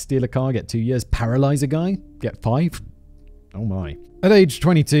 Wait, steal a car, get 2 years, paralyze a guy, get 5? Oh my. At age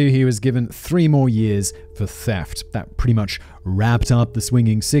 22, he was given 3 more years for theft. That pretty much wrapped up the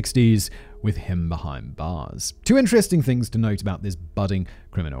swinging 60s with him behind bars. 2 interesting things to note about this budding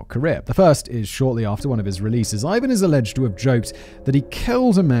criminal career. The first is shortly after one of his releases, Ivan is alleged to have joked that he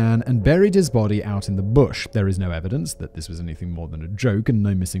killed a man and buried his body out in the bush. There is no evidence that this was anything more than a joke, and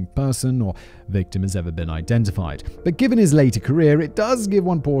no missing person or victim has ever been identified. But given his later career, it does give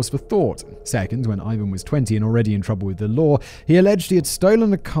one pause for thought. Second, when Ivan was 20 and already in trouble with the law, he alleged he had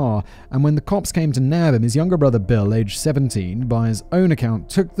stolen a car, and when the cops came to nab him, his younger brother Bill, aged 17, by his own account,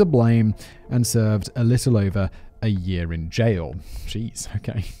 took the blame and served a little over a year in jail. Jeez,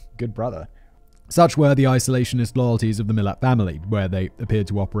 okay, good brother. Such were the isolationist loyalties of the Milat family, where they appeared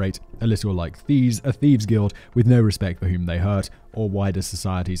to operate a little like thieves, a thieves' guild with no respect for whom they hurt or wider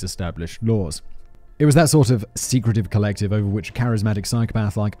society's established laws. It was that sort of secretive collective over which a charismatic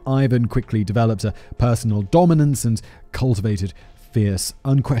psychopath like Ivan quickly developed a personal dominance and cultivated fierce,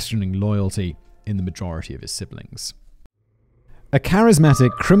 unquestioning loyalty in the majority of his siblings. A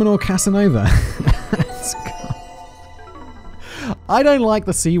charismatic criminal Casanova. I don't like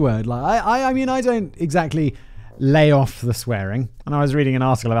the C word. I mean, I don't exactly lay off the swearing. And I was reading an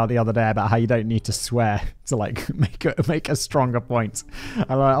article about the other day about how you don't need to swear to like make a stronger point.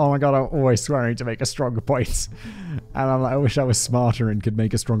 I'm like, oh my god, I'm always swearing to make a stronger point. And I'm like, I wish I was smarter and could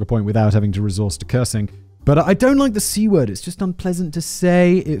make a stronger point without having to resort to cursing. But I don't like the C word. It's just unpleasant to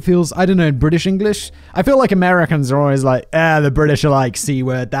say. It feels, I don't know, in British English, I feel like Americans are always like, the British are like C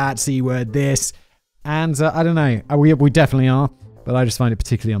word, that, C word, this. And I don't know, we definitely are. But I just find it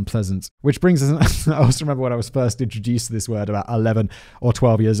particularly unpleasant. Which brings us, I also remember when I was first introduced to this word about 11 or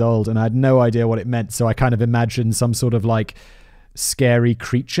 12 years old, and I had no idea what it meant. So I kind of imagined some sort of like scary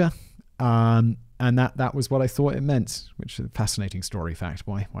creature. And that was what I thought it meant, which is a fascinating story fact.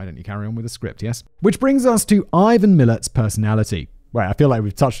 Why don't you carry on with the script, yes? Which brings us to Ivan Milat's personality. Well, I feel like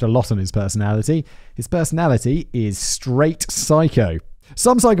we've touched a lot on his personality. His personality is straight psycho.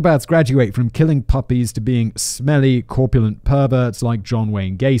 Some psychopaths graduate from killing puppies to being smelly, corpulent perverts like John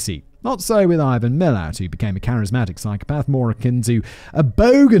Wayne Gacy. Not so with Ivan Milat, who became a charismatic psychopath more akin to a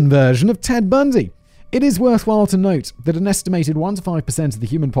bogan version of Ted Bundy. It is worthwhile to note that an estimated 1 to 5% of the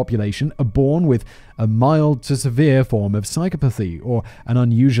human population are born with a mild to severe form of psychopathy, or an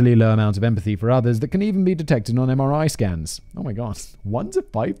unusually low amount of empathy for others that can even be detected on MRI scans. Oh my god, 1 to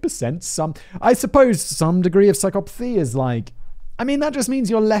 5%? I suppose some degree of psychopathy is like, I mean, that just means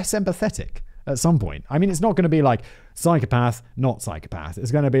you're less empathetic at some point. I mean, it's not going to be like psychopath, not psychopath.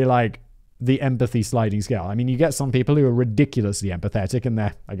 It's going to be like the empathy sliding scale. I mean, you get some people who are ridiculously empathetic, and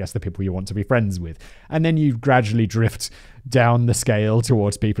they're, I guess, the people you want to be friends with. And then you gradually drift down the scale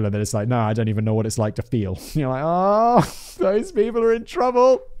towards people, and then it's like, no, I don't even know what it's like to feel. You're like, oh, those people are in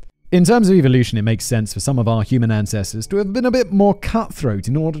trouble. In terms of evolution, it makes sense for some of our human ancestors to have been a bit more cutthroat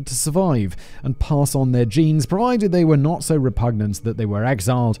in order to survive and pass on their genes, provided they were not so repugnant that they were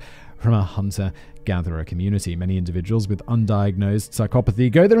exiled from a hunter-gatherer community. Many individuals with undiagnosed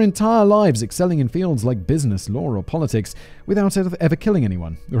psychopathy go their entire lives excelling in fields like business, law, or politics without ever killing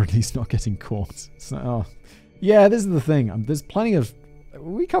anyone, or at least not getting caught. So, yeah, this is the thing. There's plenty of...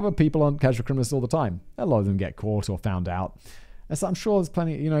 We cover people on Casual Criminals all the time. A lot of them get caught or found out. So I'm sure there's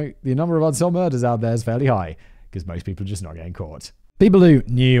plenty, the number of unsolved murders out there is fairly high, because most people are just not getting caught. People who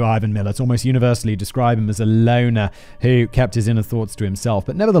knew Ivan Milat almost universally describe him as a loner who kept his inner thoughts to himself,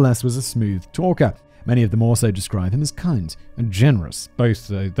 but nevertheless was a smooth talker. Many of them also describe him as kind and generous. Both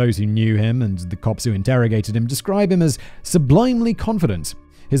those who knew him and the cops who interrogated him describe him as sublimely confident.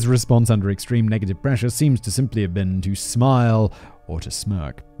 His response under extreme negative pressure seems to simply have been to smile or to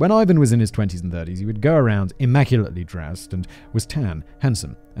smirk. When Ivan was in his 20s and 30s, he would go around immaculately dressed and was tan,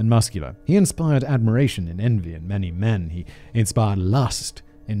 handsome, and muscular. He inspired admiration and envy in many men. He inspired lust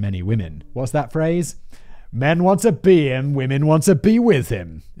in many women. What's that phrase? Men want to be him, women want to be with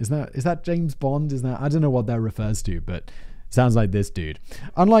him. Is that James Bond? I don't know what that refers to, but sounds like this dude.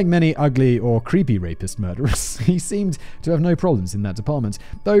 Unlike many ugly or creepy rapist murderers, he seemed to have no problems in that department,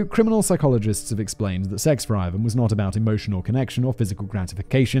 though criminal psychologists have explained that sex for Ivan was not about emotional connection or physical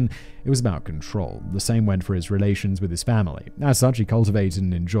gratification, it was about control. The same went for his relations with his family. As such, he cultivated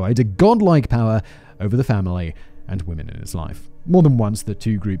and enjoyed a godlike power over the family and women in his life. More than once, the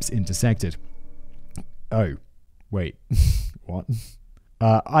two groups intersected. Oh, wait. What?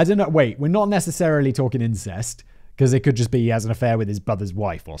 I don't know. Wait, we're not necessarily talking incest, because it could just be he has an affair with his brother's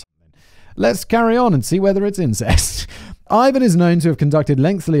wife or something. Let's carry on and see whether it's incest. Ivan is known to have conducted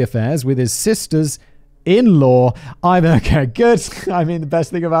lengthy affairs with his sister's in-law. Ivan, okay, good. I mean, the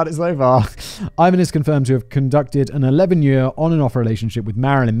best thing about it so far. Ivan is confirmed to have conducted an 11-year on and off relationship with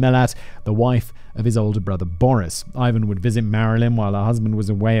Marilyn Milat, the wife of his older brother Boris. Ivan would visit Marilyn while her husband was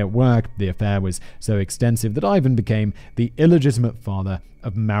away at work. The affair was so extensive that Ivan became the illegitimate father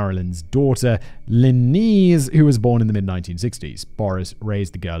of Marilyn's daughter, Linese, who was born in the mid-1960s. Boris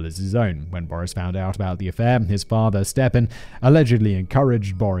raised the girl as his own. When Boris found out about the affair, his father, Stepan, allegedly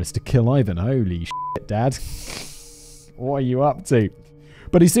encouraged Boris to kill Ivan. Holy shit, Dad. What are you up to?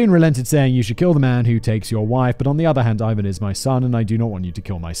 But he soon relented, saying, "You should kill the man who takes your wife, but on the other hand, Ivan is my son, and I do not want you to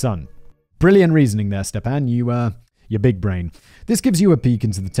kill my son." Brilliant reasoning there, Stepan. Your big brain. This gives you a peek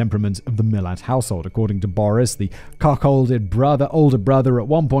into the temperament of the Milat household. According to Boris, the cuckolded older brother at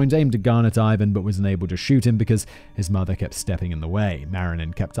one point aimed a gun at Ivan but was unable to shoot him because his mother kept stepping in the way.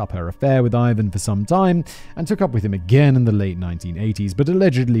 Marilyn kept up her affair with Ivan for some time and took up with him again in the late 1980s, but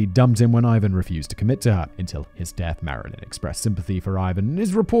allegedly dumped him when Ivan refused to commit to her. Until his death, Marilyn expressed sympathy for Ivan and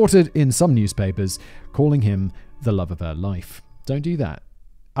is reported in some newspapers calling him the love of her life. Don't do that.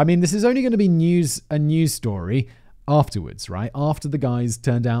 I mean, this is only going to be a news story afterwards, right? After the guys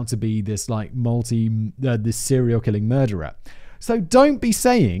turned out to be this this serial killing murderer. So don't be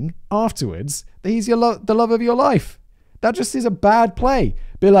saying afterwards that he's the love of your life. That just is a bad play.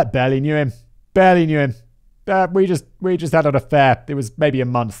 Be like, barely knew him. We just had an affair. It was maybe a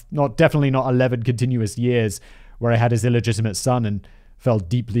month, definitely not 11 continuous years where I had his illegitimate son and fell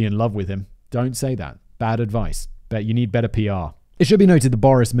deeply in love with him. Don't say that. Bad advice. Bet you need better PR. It should be noted that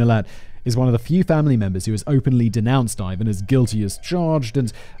Boris Milat is one of the few family members who has openly denounced Ivan as guilty as charged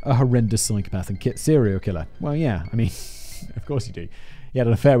and a horrendous psychopath and serial killer. Well, yeah, I mean, of course you do. He had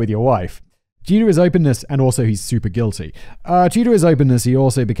an affair with your wife. Due to his openness, and also he's super guilty. Due to his openness, he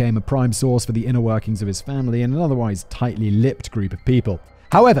also became a prime source for the inner workings of his family and an otherwise tightly lipped group of people.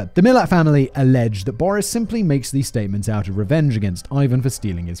 However, the Milat family allege that Boris simply makes these statements out of revenge against Ivan for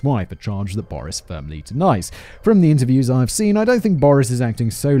stealing his wife, a charge that Boris firmly denies. From the interviews I've seen, I don't think Boris is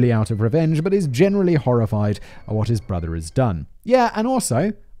acting solely out of revenge, but is generally horrified at what his brother has done. Yeah, and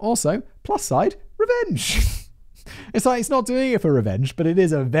also, plus side, revenge. It's like, it's not doing it for revenge, but it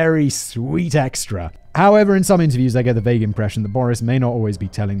is a very sweet extra. However, in some interviews, I get the vague impression that Boris may not always be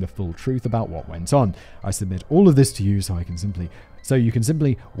telling the full truth about what went on. I submit all of this to you so you can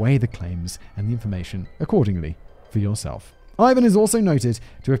simply weigh the claims and the information accordingly for yourself. Ivan is also noted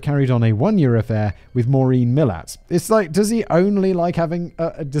to have carried on a 1-year affair with Maureen Milat. It's like, does he only like having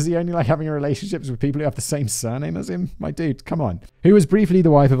relationships with people who have the same surname as him? My dude, come on. Who was briefly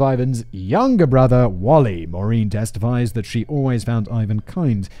the wife of Ivan's younger brother, Wally. Maureen testifies that she always found Ivan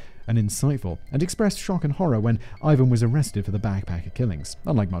kind and insightful, and expressed shock and horror when Ivan was arrested for the backpacker killings.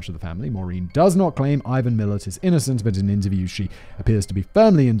 Unlike much of the family, Maureen does not claim Ivan Milat is innocent, but in interviews she appears to be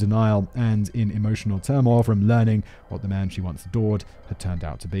firmly in denial and in emotional turmoil from learning what the man she once adored had turned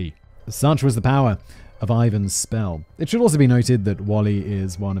out to be. Such was the power of Ivan's spell. It should also be noted that Wally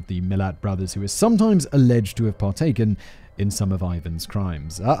is one of the Milat brothers who is sometimes alleged to have partaken in some of Ivan's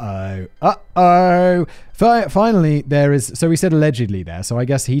crimes. Finally, so we said allegedly there, so I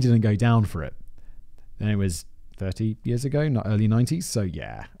guess he didn't go down for it. And it was 30 years ago, not early 90s, so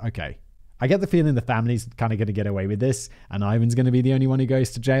yeah, okay. I get the feeling the family's kind of going to get away with this, and Ivan's going to be the only one who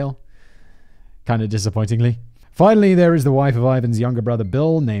goes to jail. Kind of disappointingly. Finally, there is the wife of Ivan's younger brother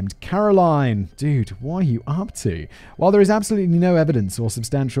Bill, named Caroline. Dude, what are you up to? While there is absolutely no evidence or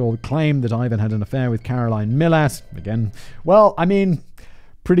substantial claim that Ivan had an affair with Caroline Milat, again, well, I mean,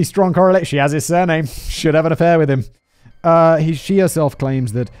 pretty strong correlation. She has his surname. Should have an affair with him. She herself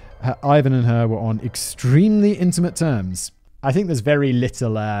claims that Ivan and her were on extremely intimate terms. I think there's very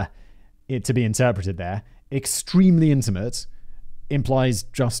little to be interpreted there. Extremely intimate implies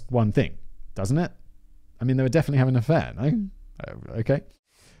just one thing, doesn't it? I mean, they were definitely having an affair, no? Okay.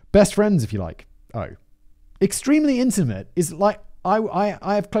 Best friends, if you like. Oh. Extremely intimate is like, I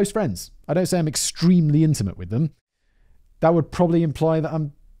have close friends. I don't say I'm extremely intimate with them. That would probably imply that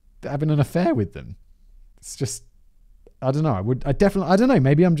I'm having an affair with them. It's just, I don't know. I don't know.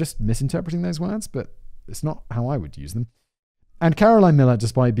 Maybe I'm just misinterpreting those words, but it's not how I would use them. And Caroline Milat,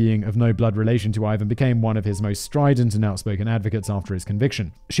 despite being of no blood relation to Ivan, became one of his most strident and outspoken advocates after his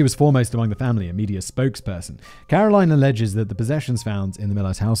conviction. She was foremost among the family, a media spokesperson. Caroline alleges that the possessions found in the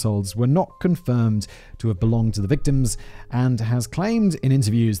Milat households were not confirmed to have belonged to the victims, and has claimed in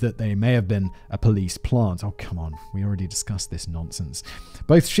interviews that they may have been a police plant. Oh, come on. We already discussed this nonsense.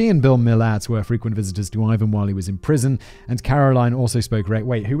 Both she and Bill Milat were frequent visitors to Ivan while he was in prison, and Caroline also spoke...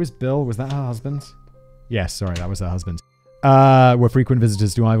 Wait, who was Bill? Was that her husband? Yes, sorry, that was her husband. Were frequent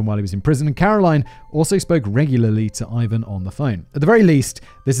visitors to Ivan while he was in prison, and Caroline also spoke regularly to Ivan on the phone. At the very least,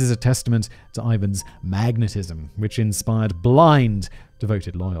 this is a testament to Ivan's magnetism, which inspired blind,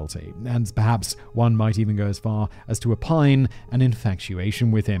 devoted loyalty. And perhaps one might even go as far as to opine an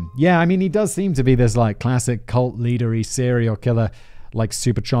infatuation with him. Yeah, I mean, he does seem to be this like classic cult leadery serial killer, like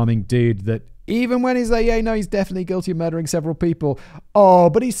super charming dude that even when he's like, yeah, no, he's definitely guilty of murdering several people.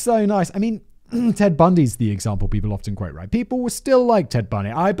 Oh, but he's so nice. I mean, Ted Bundy's the example people often quote, right? People were still like Ted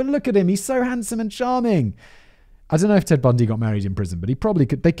Bundy. But look at him. He's so handsome and charming. I don't know if Ted Bundy got married in prison, but he probably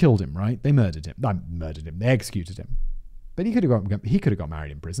could. They killed him, right? They murdered him. They executed him. But he could have got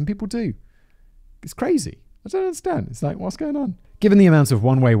married in prison. People do. It's crazy. I don't understand. It's like, what's going on? Given the amount of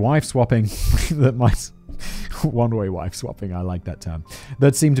one-way wife swapping that might... one-way wife swapping, I like that term,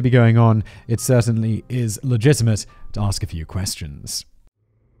 that seemed to be going on, it certainly is legitimate to ask a few questions.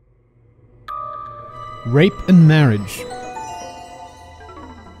 Rape and marriage.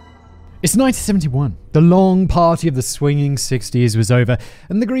 It's 1971. The long party of the swinging 60s was over,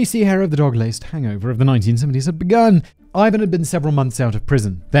 and the greasy hair of the dog-laced hangover of the 1970s had begun. Ivan had been several months out of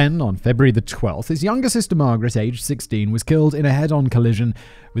prison. Then, on February the 12th, his younger sister Margaret, aged 16, was killed in a head-on collision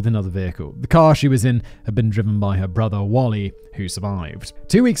with another vehicle. The car she was in had been driven by her brother Wally, who survived.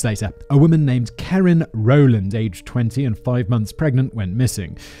 2 weeks later, a woman named Karen Rowland, aged 20 and 5 months pregnant, went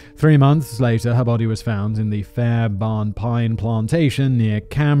missing. 3 months later, her body was found in the Fairbarn Pine Plantation near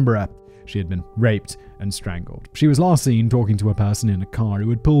Canberra. She had been raped and strangled. She was last seen talking to a person in a car who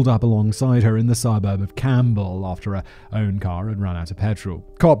had pulled up alongside her in the suburb of Campbell after her own car had run out of petrol.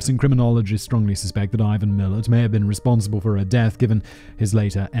 Cops and criminologists strongly suspect that Ivan Milat may have been responsible for her death, given his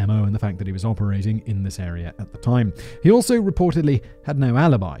later MO and the fact that he was operating in this area at the time. He also reportedly had no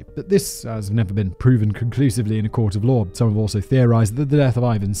alibi, but this has never been proven conclusively in a court of law. Some have also theorized that the death of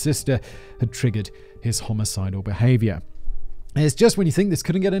Ivan's sister had triggered his homicidal behavior. It's just when you think this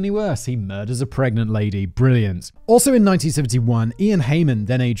couldn't get any worse, he murders a pregnant lady. Brilliant. Also in 1971, Ian Heyman,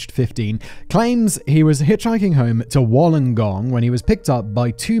 then aged 15, claims he was hitchhiking home to Wollongong when he was picked up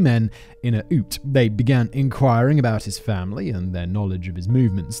by 2 men in a ute. They began inquiring about his family and their knowledge of his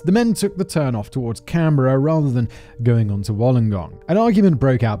movements. The men took the turn off towards Canberra rather than going on to Wollongong. An argument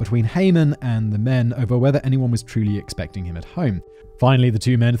broke out between Heyman and the men over whether anyone was truly expecting him at home. Finally, the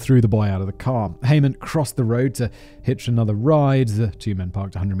 2 men threw the boy out of the car. Heyman crossed the road to hitch another ride. The 2 men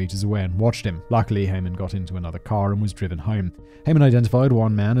parked 100 meters away and watched him. Luckily, Heyman got into another car and was driven home. Heyman identified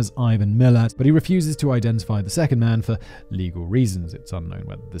one man as Ivan Milat, but he refuses to identify the second man for legal reasons. It's unknown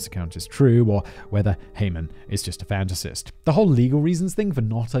whether this account is true or whether Heyman is just a fantasist. The whole legal reasons thing for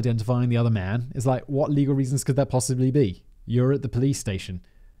not identifying the other man is like, what legal reasons could that possibly be? You're at the police station,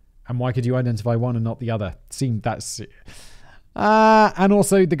 and why could you identify one and not the other? And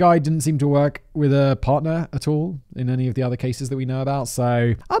also, the guy didn't seem to work with a partner at all in any of the other cases that we know about,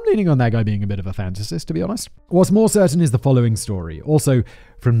 so I'm leaning on that guy being a bit of a fantasist, to be honest. What's more certain is the following story, also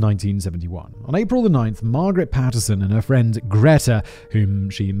from 1971. On April the 9th, Margaret Patterson and her friend Greta, whom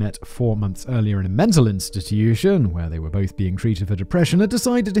she met 4 months earlier in a mental institution where they were both being treated for depression, had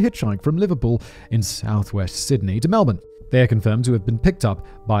decided to hitchhike from Liverpool in southwest Sydney to Melbourne. They are confirmed to have been picked up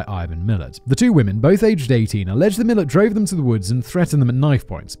by Ivan Milat. The two women, both aged 18, allege that Milat drove them to the woods and threatened them at knife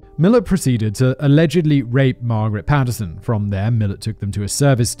points. Milat proceeded to allegedly rape Margaret Patterson. From there, Milat took them to a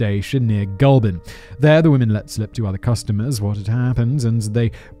service station near Gulbin. There, the women let slip to other customers what had happened, and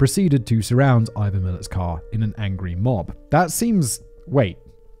they proceeded to surround Ivan Milat's car in an angry mob. That seems... Wait.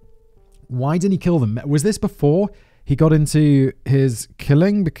 Why didn't he kill them? Was this before he got into his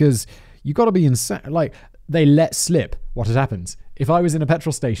killing? Because you got to be insane. Like... They let slip what had happened. If I was in a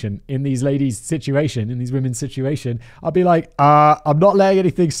petrol station in these ladies' situation, in these women's situation, I'd be like, I'm not letting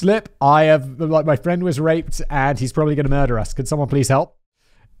anything slip. My friend was raped and he's probably going to murder us. Could someone please help?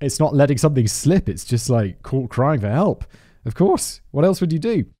 It's not letting something slip. It's just like crying for help. Of course. What else would you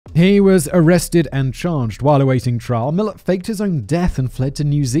do? He was arrested and charged while awaiting trial. Milat faked his own death and fled to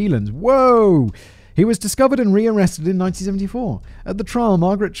New Zealand. Whoa! He was discovered and rearrested in 1974. At the trial,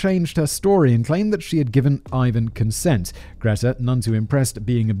 Margaret changed her story and claimed that she had given Ivan consent. Greta, none too impressed at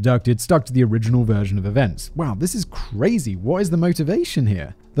being abducted, stuck to the original version of events. Wow, this is crazy. What is the motivation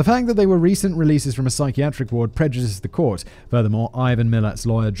here? The fact that they were recent releases from a psychiatric ward prejudiced the court. Furthermore, Ivan Milat's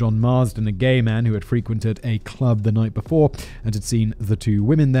lawyer John Marsden, a gay man who had frequented a club the night before and had seen the two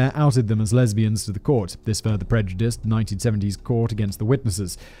women there, outed them as lesbians to the court. This further prejudiced the 1970s court against the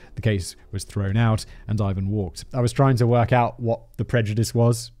witnesses. The case was thrown out and Ivan walked. I was trying to work out what the prejudice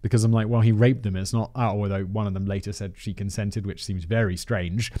was because I'm like, well, he raped them. It's not out, although one of them later said she consented, which seems very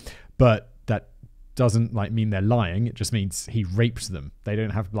strange. But that doesn't mean they're lying. It just means he raped them. They don't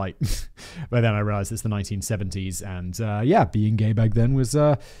have but then I realized it's the 1970s and being gay back then was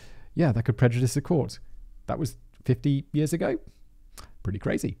that could prejudice the court. That was 50 years ago. Pretty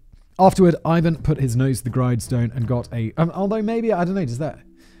crazy. Afterward, Ivan put his nose to the grindstone and got a although maybe I don't know, does that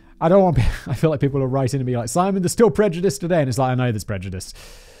I feel like people are writing to me like, Simon, there's still prejudice today, and it's like, I know there's prejudice,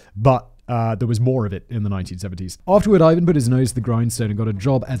 but there was more of it in the 1970s. Afterward, Ivan put his nose to the grindstone and got a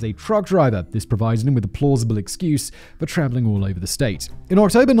job as a truck driver. This provided him with a plausible excuse for traveling all over the state. In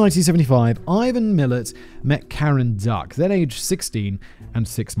October 1975, Ivan Milat met Karen Duck, then aged 16 and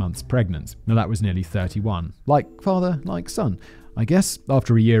 6 months pregnant. Now that was nearly 31. Like father, like son. I guess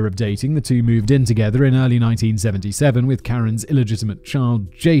after a year of dating, the two moved in together in early 1977 with Karen's illegitimate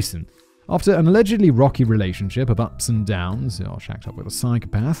child, Jason. After an allegedly rocky relationship of ups and downs, shacked up with a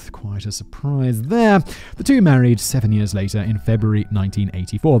psychopath, quite a surprise there, the two married 7 years later in February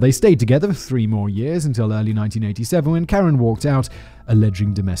 1984. They stayed together for 3 more years until early 1987 when Karen walked out,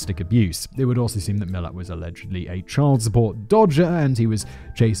 alleging domestic abuse. It would also seem that Milat was allegedly a child support dodger and he was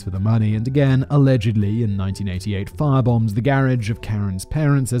chased for the money, and again, allegedly, in 1988, firebombed the garage of Karen's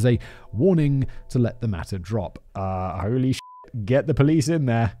parents as a warning to let the matter drop. Holy shit, get the police in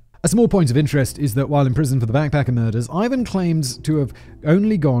there. A small point of interest is that while in prison for the backpacker murders, Ivan claims to have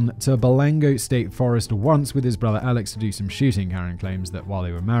only gone to Balango State Forest once with his brother Alex to do some shooting. Karen claims that while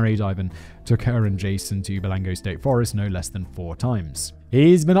they were married, Ivan took her and Jason to Balango State Forest no less than 4 times.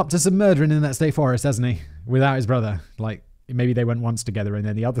 He's been up to some murdering in that state forest, hasn't he? Without his brother. Maybe they went once together and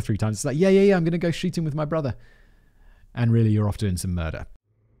then the other 3 times it's like, yeah, I'm going to go shooting with my brother. And really, you're off doing some murder.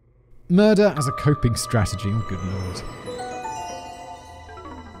 Murder as a coping strategy. Oh, good lord.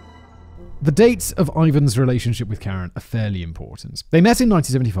 The dates of Ivan's relationship with Karen are fairly important. They met in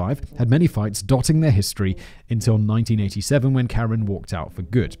 1975, had many fights dotting their history until 1987 when Karen walked out for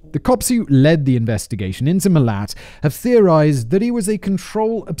good. The cops who led the investigation into Milat have theorized that he was a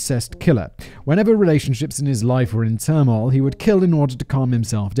control-obsessed killer. Whenever relationships in his life were in turmoil, he would kill in order to calm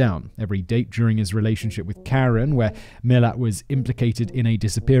himself down. Every date during his relationship with Karen, where Milat was implicated in a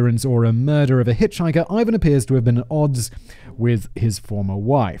disappearance or a murder of a hitchhiker, Ivan appears to have been at odds with his former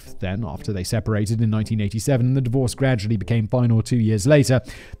wife. Then, after they separated in 1987 and the divorce gradually became final 2 years later,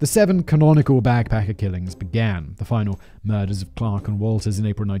 the 7 canonical backpacker killings began. The final murders of Clark and Walters in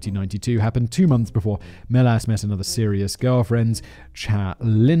April 1992 happened 2 months before Milat met another serious girlfriend,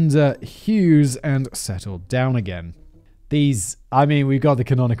 Chalinda Hughes, and settled down again. We've got the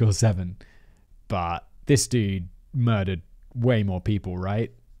canonical 7, but this dude murdered way more people,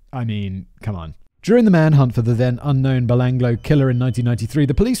 right? Come on. During the manhunt for the then unknown Balanglo killer in 1993,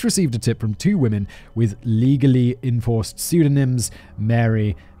 the police received a tip from 2 women with legally enforced pseudonyms,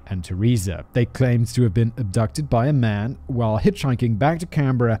 Mary and Teresa. They claimed to have been abducted by a man while hitchhiking back to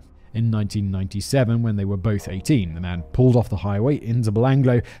Canberra in 1997 when they were both 18. The man pulled off the highway into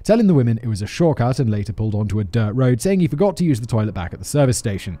Belanglo, telling the women it was a shortcut, and later pulled onto a dirt road, saying he forgot to use the toilet back at the service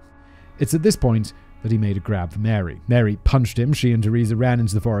station. It's at this point that he made a grab for Mary. Mary punched him. She and Teresa ran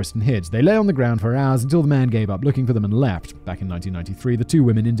into the forest and hid. They lay on the ground for hours until the man gave up looking for them and left. Back in 1993, the two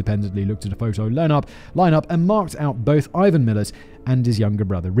women independently looked at a photo lineup and marked out both Ivan Milat and his younger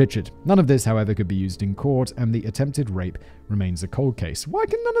brother Richard. None of this, however, could be used in court, and the attempted rape remains a cold case. Why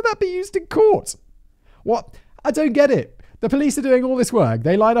can none of that be used in court? What? I don't get it. The police are doing all this work.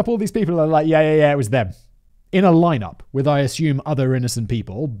 They line up all these people and are like, yeah, it was them. In a lineup with, I assume, other innocent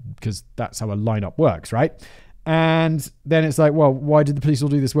people, because that's how a lineup works, right? And then it's like, well, why did the police all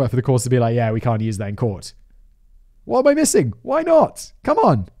do this work for the courts to be like, yeah, we can't use that in court? What am I missing? Why not? Come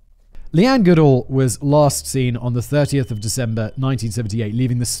on. Leanne Goodall was last seen on the 30th of December 1978,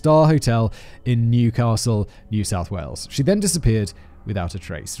 leaving the Star Hotel in Newcastle, New South Wales. She then disappeared without a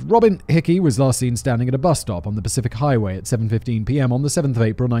trace. Robin Hickey was last seen standing at a bus stop on the Pacific Highway at 7:15 p.m. on the 7th of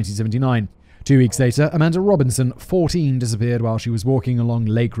April 1979. 2 weeks later, Amanda Robinson, 14, disappeared while she was walking along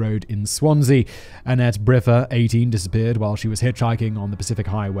Lake Road in Swansea. Annette Briffer, 18, disappeared while she was hitchhiking on the Pacific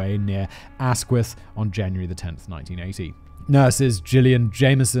Highway near Asquith on January the 10th, 1980. Nurses Gillian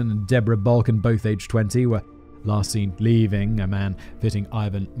Jameson and Deborah Balkan, both aged 20, were last seen leaving a man fitting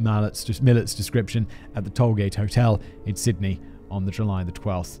Ivan Milat's description at the Tollgate Hotel in Sydney on the July the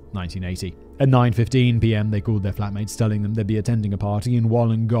 12th, 1980. At 9:15 p.m, they called their flatmates, telling them they'd be attending a party in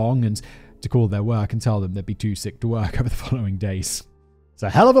Wollongong and to call their work and tell them they'd be too sick to work over the following days. It's a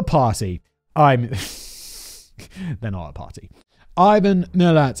hell of a party. They're not a party. Ivan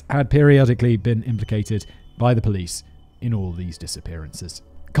Milat had periodically been implicated by the police in all these disappearances.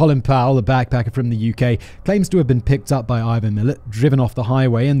 Colin Powell, a backpacker from the UK, claims to have been picked up by Ivan Milat, driven off the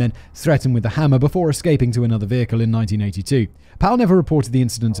highway, and then threatened with a hammer before escaping to another vehicle in 1982. Powell never reported the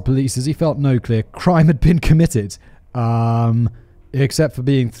incident to police as he felt no clear crime had been committed. Except for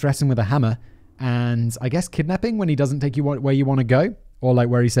being threatened with a hammer and, I guess, kidnapping when he doesn't take you where you want to go, or like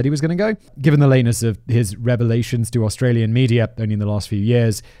where he said he was going to go. Given the lateness of his revelations to Australian media only in the last few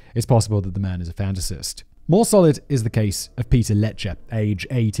years, it's possible that the man is a fantasist. More solid is the case of Peter Letcher, age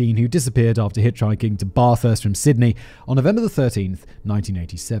 18, who disappeared after hitchhiking to Bathurst from Sydney on November the 13th,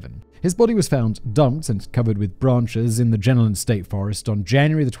 1987. His body was found dumped and covered with branches in the Gentleland State Forest on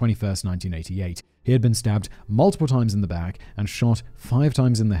January the 21st, 1988. He had been stabbed multiple times in the back and shot 5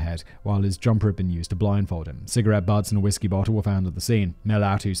 times in the head, while his jumper had been used to blindfold him. Cigarette butts and a whiskey bottle were found at the scene.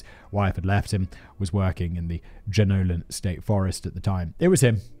 Milat, whose wife had left him, was working in the Gentleland State Forest at the time. It was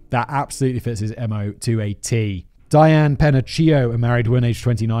him. That absolutely fits his MO to a T. Diane Penachio, a married woman aged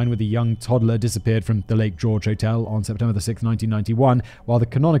 29 with a young toddler, disappeared from the Lake George Hotel on September the 6th, 1991, while the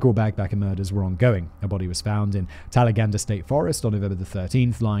canonical backpacker murders were ongoing. Her body was found in Talaganda State Forest on November the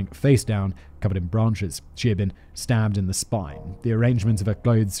 13th, lying face down, covered in branches. She had been stabbed in the spine. The arrangement of her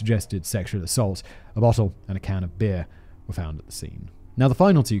clothes suggested sexual assault. A bottle and a can of beer were found at the scene. Now, the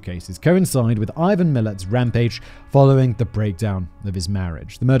final 2 cases coincide with Ivan Milat's rampage following the breakdown of his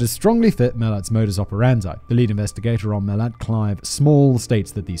marriage. The murders strongly fit Milat's modus operandi. The lead investigator on Milat, Clive Small,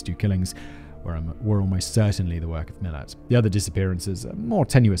 states that these 2 killings were almost certainly the work of Milat. The other disappearances are more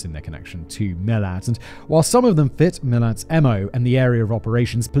tenuous in their connection to Milat, and while some of them fit Milat's MO and the area of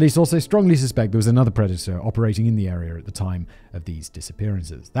operations, police also strongly suspect there was another predator operating in the area at the time of these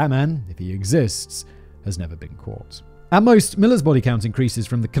disappearances. That man, if he exists, has never been caught. At most, Miller's body count increases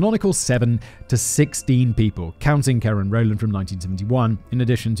from the canonical 7 to 16 people, counting Karen Rowland from 1971, in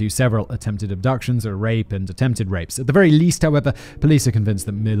addition to several attempted abductions, a rape, and attempted rapes. At the very least, however, police are convinced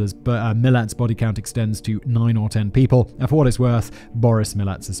that Milat's body count extends to 9 or 10 people, and for what it's worth, Boris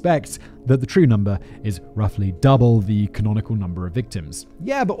Milat suspects that the true number is roughly double the canonical number of victims.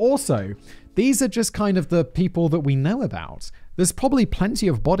 Yeah, but also, these are just kind of the people that we know about. There's probably plenty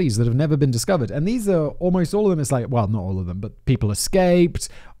of bodies that have never been discovered. And these are almost all of them. It's like, well, not all of them, but people escaped,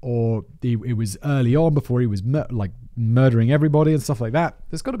 or it was early on before he was murdering everybody and stuff like that.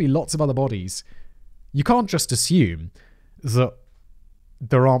 There's got to be lots of other bodies. You can't just assume that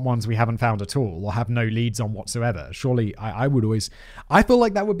there aren't ones we haven't found at all or have no leads on whatsoever. Surely I feel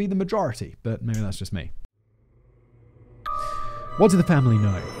like that would be the majority, but maybe that's just me. What did the family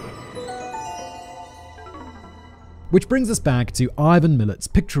know? Which brings us back to Ivan Milat's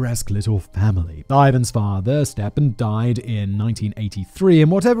picturesque little family. Ivan's father, Stepan, died in 1983,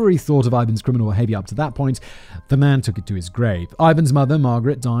 and whatever he thought of Ivan's criminal behavior up to that point, the man took it to his grave. Ivan's mother,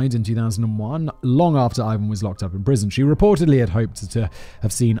 Margaret, died in 2001, long after Ivan was locked up in prison. She reportedly had hoped to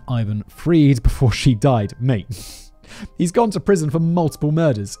have seen Ivan freed before she died. Mate, He's gone to prison for multiple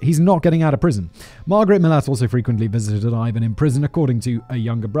murders. He's not getting out of prison. Margaret Milat also frequently visited Ivan in prison. According to a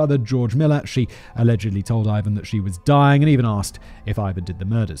younger brother, George Milat, she allegedly told Ivan that she was dying and even asked if Ivan did the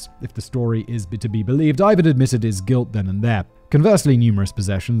murders. If the story is to be believed, Ivan admitted his guilt then and there. Conversely, numerous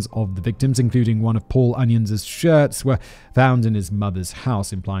possessions of the victims, including one of Paul Onions' shirts, were found in his mother's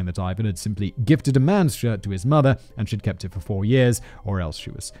house, implying that Ivan had simply gifted a man's shirt to his mother and she'd kept it for 4 years, or else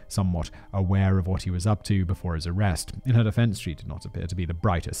she was somewhat aware of what he was up to before his arrest. In her defense, she did not appear to be the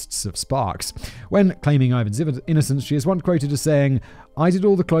brightest of sparks. When claiming Ivan's innocence, she is once quoted as saying, "I did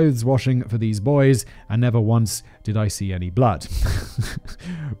all the clothes washing for these boys, and never once did I see any blood."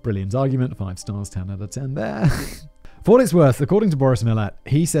 Brilliant argument, 5 stars, 10 out of 10 there. For what it's worth, according to Boris Milat,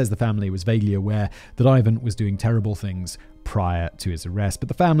 he says the family was vaguely aware that Ivan was doing terrible things prior to his arrest, but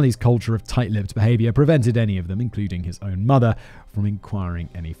the family's culture of tight-lipped behavior prevented any of them, including his own mother, from inquiring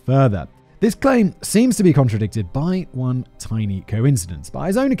any further. This claim seems to be contradicted by one tiny coincidence. By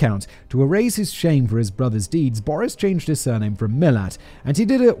his own account, to erase his shame for his brother's deeds, Boris changed his surname from Milat, and he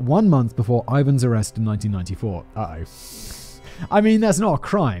did it 1 month before Ivan's arrest in 1994. I mean, that's not a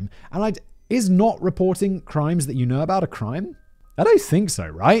crime, and is not reporting crimes that you know about a crime? I don't think so,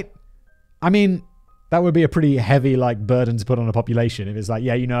 right? I mean, that would be a pretty heavy burden to put on a population if it's like,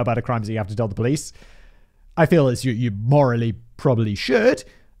 yeah, you know about a crime, so you have to tell the police. I feel as you morally probably should.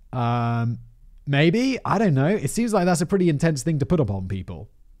 Maybe, I don't know. It seems like that's a pretty intense thing to put upon people.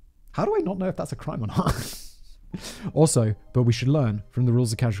 How do I not know if that's a crime or not? Also, but we should learn from the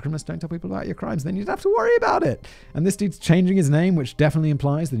rules of casual criminals. Don't tell people about your crimes, then you'd have to worry about it. And this dude's changing his name, which definitely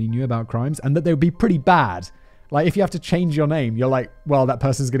implies that he knew about crimes and that they would be pretty bad. Like, if you have to change your name, you're like, well, that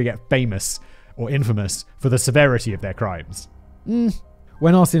person's going to get famous or infamous for the severity of their crimes.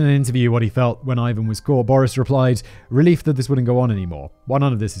 When asked in an interview what he felt when Ivan was caught, Boris replied, "Relief that this wouldn't go on anymore. While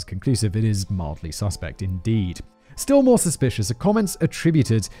none of this is conclusive, it is mildly suspect indeed." Still more suspicious are comments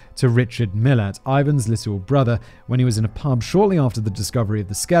attributed to Richard Milat, Ivan's little brother, when he was in a pub shortly after the discovery of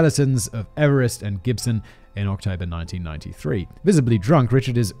the skeletons of Everest and Gibson in October 1993. Visibly drunk,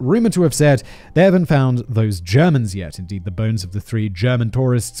 Richard is rumored to have said, "They haven't found those Germans yet." Indeed, the bones of the 3 German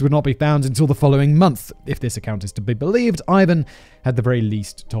tourists would not be found until the following month. If this account is to be believed, Ivan had the very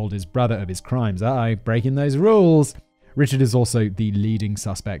least told his brother of his crimes. Breaking those rules. Richard is also the leading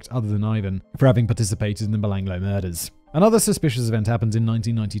suspect, other than Ivan, for having participated in the Belanglo murders. Another suspicious event happened in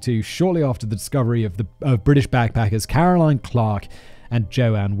 1992, shortly after the discovery of British backpackers Caroline Clark and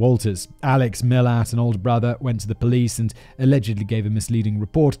Joanne Walters. Alex Milat, an older brother, went to the police and allegedly gave a misleading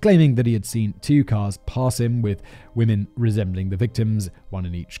report, claiming that he had seen 2 cars pass him with women resembling the victims, 1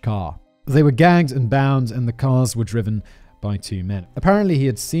 in each car. They were gagged and bound, and the cars were driven by 2 men. Apparently, he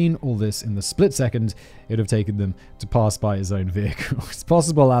had seen all this in the split second it would have taken them to pass by his own vehicle. It's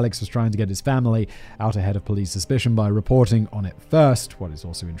possible Alex was trying to get his family out ahead of police suspicion by reporting on it first. What is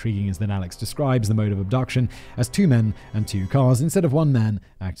also intriguing is that Alex describes the mode of abduction as 2 men and 2 cars instead of 1 man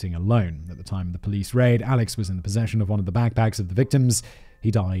acting alone. At the time of the police raid, Alex was in the possession of one of the backpacks of the victims. He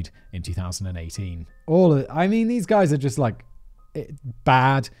died in 2018. These guys are just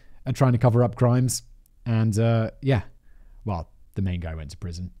bad at trying to cover up crimes. And well, the main guy went to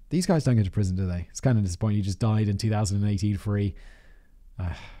prison. These guys don't go to prison, do they? It's kind of disappointing. He just died in 2018 free.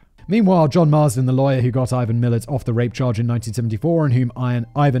 Meanwhile, John Marsden, the lawyer who got Ivan Milat off the rape charge in 1974 and whom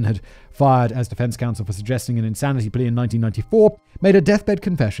Ivan had fired as defense counsel for suggesting an insanity plea in 1994, made a deathbed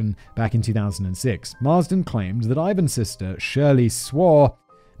confession back in 2006. Marsden claimed that Ivan's sister, Shirley swore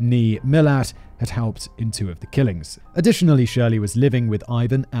Milat had helped in 2 of the killings. Additionally, Shirley was living with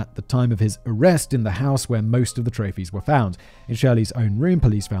Ivan at the time of his arrest in the house where most of the trophies were found. In Shirley's own room,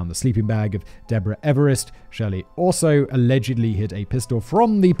 police found the sleeping bag of Deborah Everest. Shirley also allegedly hid a pistol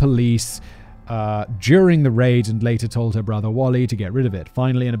from the police during the raid and later told her brother Wally to get rid of it.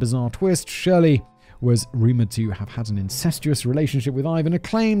 Finally, in a bizarre twist, Shirley was rumored to have had an incestuous relationship with Ivan, a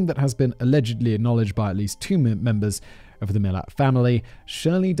claim that has been allegedly acknowledged by at least 2 members of the Milat family.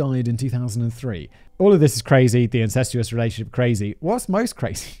 Shirley died in 2003. All of this is crazy. The incestuous relationship, crazy. What's most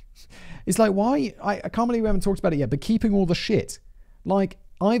crazy? It's why? I can't believe we haven't talked about it yet, but keeping all the shit.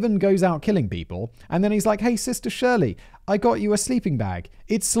 Ivan goes out killing people, and then he's like, "Hey, Sister Shirley, I got you a sleeping bag.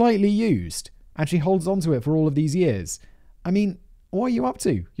 It's slightly used." And she holds onto it for all of these years. What are you up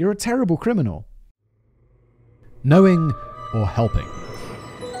to? You're a terrible criminal. Knowing or helping.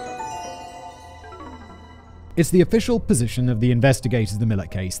 It's the official position of the investigators of the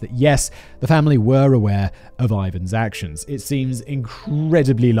Milat case that yes, the family were aware of Ivan's actions. It seems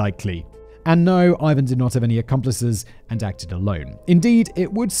incredibly likely And no, Ivan did not have any accomplices and acted alone. Indeed,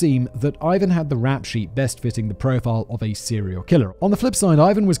 it would seem that Ivan had the rap sheet best fitting the profile of a serial killer. On the flip side,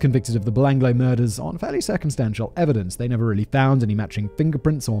 Ivan was convicted of the Belanglo murders on fairly circumstantial evidence. They never really found any matching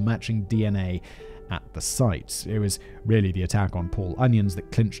fingerprints or matching DNA at the site. It was really the attack on Paul Onions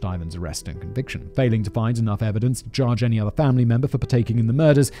that clinched Ivan's arrest and conviction. Failing to find enough evidence to charge any other family member for partaking in the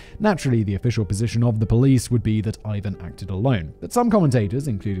murders, naturally the official position of the police would be that Ivan acted alone. But some commentators,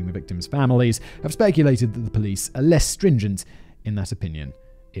 including the victims' families, have speculated that the police are less stringent in that opinion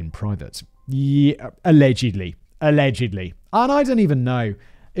in private. Yeah, allegedly. And I don't even know.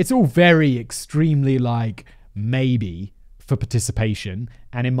 It's all very extremely maybe for participation,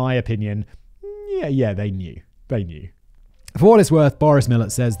 and in my opinion, yeah, they knew. For what it's worth, Boris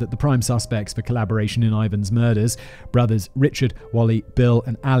Milat says that the prime suspects for collaboration in Ivan's murders, brothers Richard, Wally, Bill,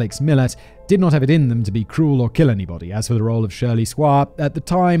 and Alex Milat, did not have it in them to be cruel or kill anybody. As for the role of Shirley Squire, at the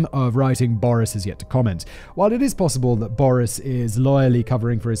time of writing, Boris has yet to comment. While it is possible that Boris is loyally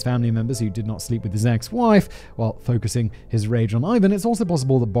covering for his family members who did not sleep with his ex-wife while focusing his rage on Ivan, it's also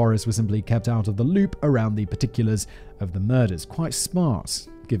possible that Boris was simply kept out of the loop around the particulars of the murders. Quite smart.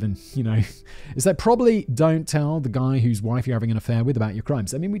 Given, is that probably don't tell the guy whose wife you're having an affair with about your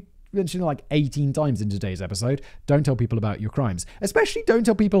crimes. I mean, we mentioned it 18 times in today's episode. Don't tell people about your crimes. Especially don't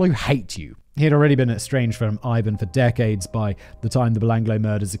tell people who hate you. He had already been estranged from Ivan for decades by the time the Belanglo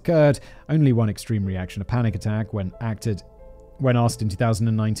murders occurred. Only one extreme reaction, a panic attack, when asked in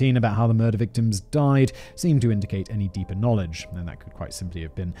 2019 about how the murder victims died, seemed to indicate any deeper knowledge, and that could quite simply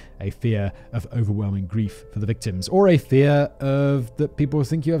have been a fear of overwhelming grief for the victims, or a fear of that people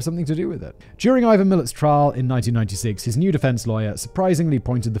think you have something to do with it. During Ivan Milat's trial in 1996, his new defense lawyer surprisingly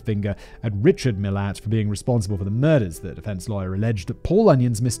pointed the finger at Richard Milat for being responsible for the murders. The defense lawyer alleged that Paul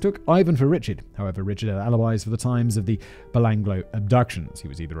Onions mistook Ivan for Richard. However, Richard had alibis for the times of the Belanglo abductions. He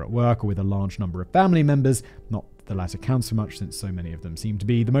was either at work or with a large number of family members. Not the latter counts for much, since so many of them seem to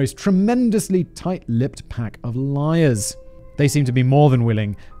be the most tremendously tight-lipped pack of liars. They seem to be more than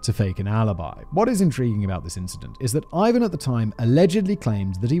willing to fake an alibi. What is intriguing about this incident is that Ivan at the time allegedly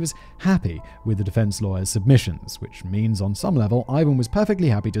claimed that he was happy with the defense lawyer's submissions, which means on some level Ivan was perfectly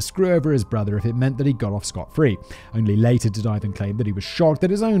happy to screw over his brother if it meant that he got off scot-free. Only later did Ivan claim that he was shocked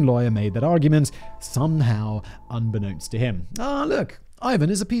that his own lawyer made that argument, somehow unbeknownst to him. Look,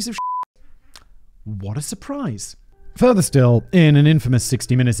 Ivan is a piece of shit. What a surprise. Further still, in an infamous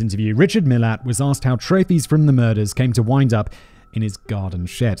 60 Minutes interview, Richard Milat was asked how trophies from the murders came to wind up in his garden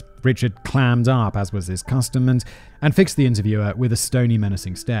shed. Richard clammed up, as was his custom, and fixed the interviewer with a stony,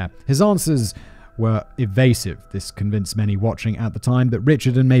 menacing stare. His answers were evasive. This convinced many watching at the time that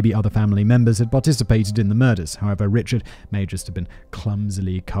Richard and maybe other family members had participated in the murders. However, Richard may just have been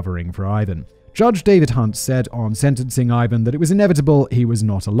clumsily covering for Ivan. Judge David Hunt said on sentencing Ivan that it was inevitable he was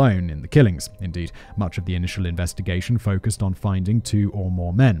not alone in the killings. Indeed, much of the initial investigation focused on finding 2 or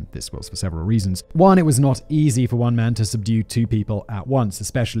more men. This was for several reasons. One, it was not easy for one man to subdue 2 people at once,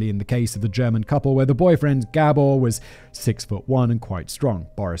 especially in the case of the German couple where the boyfriend, Gabor, was 6'1" and quite strong.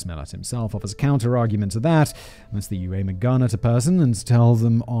 Boris Milat himself offers a counter-argument to that. That's that you aim a gun at a person and tell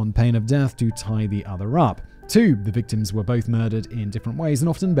them on pain of death to tie the other up. 2, the victims were both murdered in different ways and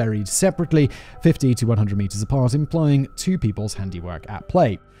often buried separately, 50 to 100 meters apart, implying 2 people's handiwork at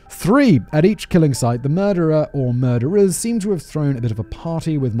play. 3, at each killing site, the murderer or murderers seem to have thrown a bit of a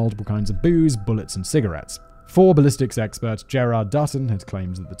party with multiple kinds of booze, bullets, and cigarettes. 4, ballistics expert Gerard Dutton had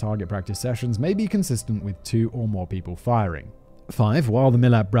claimed that the target practice sessions may be consistent with 2 or more people firing. 5, while the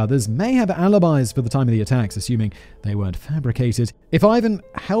Milat brothers may have alibis for the time of the attacks, assuming they weren't fabricated, if Ivan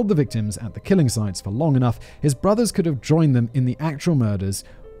held the victims at the killing sites for long enough, his brothers could have joined them in the actual murders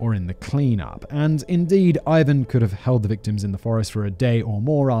or in the cleanup. And indeed, Ivan could have held the victims in the forest for a day or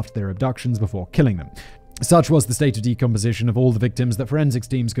more after their abductions before killing them. Such was the state of decomposition of all the victims that forensics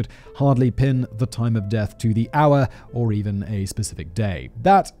teams could hardly pin the time of death to the hour or even a specific day.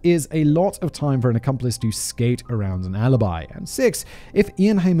 That is a lot of time for an accomplice to skate around an alibi. And 6, if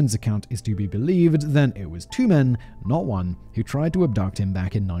Ian Heyman's account is to be believed, then it was 2 men, not 1, who tried to abduct him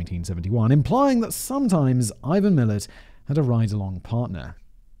back in 1971, implying that sometimes Ivan Milat had a ride-along partner.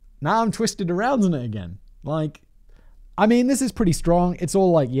 Now I'm twisted around in it again. This is pretty strong. It's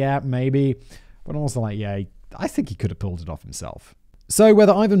all yeah, maybe. But also I think he could have pulled it off himself. So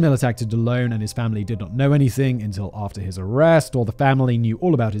whether Ivan Milat acted alone and his family did not know anything until after his arrest, or the family knew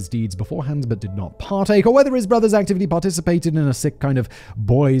all about his deeds beforehand but did not partake, or whether his brothers actively participated in a sick kind of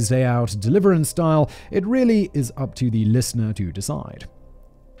boys' day out deliverance style, it really is up to the listener to decide.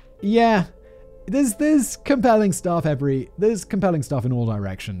 Yeah, there's compelling stuff in all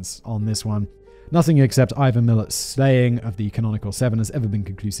directions on this one. Nothing except Ivan Milat's slaying of the canonical seven has ever been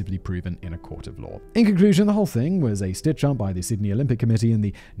conclusively proven in a court of law. In conclusion, the whole thing was a stitch-up by the Sydney Olympic Committee and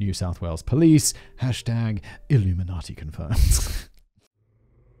the New South Wales Police. Hashtag Illuminati confirmed.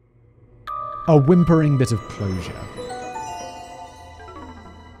 A whimpering bit of closure.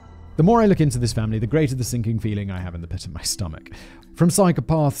 The more I look into this family, the greater the sinking feeling I have in the pit of my stomach. From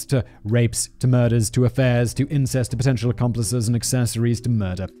psychopaths to rapes to murders to affairs to incest to potential accomplices and accessories to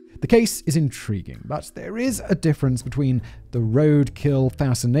murder. The case is intriguing, but there is a difference between the roadkill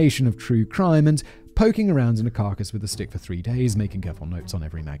fascination of true crime and poking around in a carcass with a stick for 3 days, making careful notes on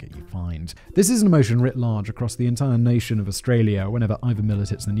every maggot you find. This is an emotion writ large across the entire nation of Australia whenever Ivan Milat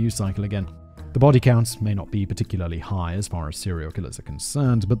hits the news cycle again. The body count may not be particularly high as far as serial killers are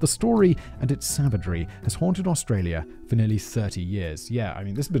concerned, but the story and its savagery has haunted Australia for nearly 30 years. Yeah, I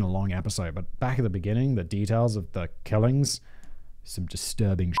mean, this has been a long episode, but back at the beginning, the details of the killings, some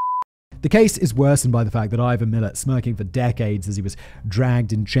disturbing The case is worsened by the fact that Ivan Milat, smirking for decades as he was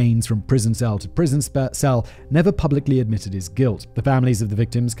dragged in chains from prison cell to prison cell, never publicly admitted his guilt. The families of the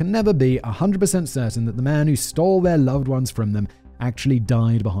victims can never be 100% certain that the man who stole their loved ones from them actually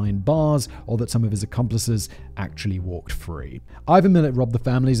died behind bars, or that some of his accomplices actually walked free. Ivan Milat robbed the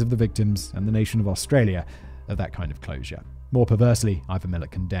families of the victims and the nation of Australia of that kind of closure. More perversely, Ivan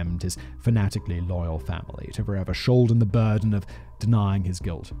Milat condemned his fanatically loyal family to forever shoulder the burden of denying his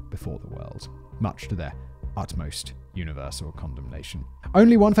guilt before the world, much to their utmost universal condemnation.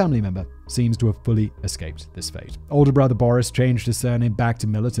 Only one family member seems to have fully escaped this fate. Older brother Boris changed his surname back to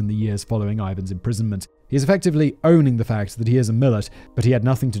Milat in the years following Ivan's imprisonment. He is effectively owning the fact that he is a Milat, but he had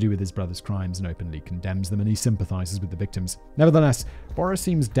nothing to do with his brother's crimes and openly condemns them, and he sympathizes with the victims. Nevertheless, Boris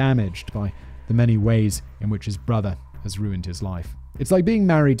seems damaged by the many ways in which his brother has ruined his life. It's like being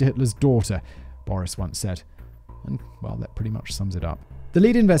married to Hitler's daughter, Boris once said. And, well, that pretty much sums it up. The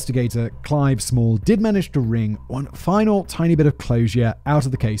lead investigator, Clive Small, did manage to wring one final tiny bit of closure out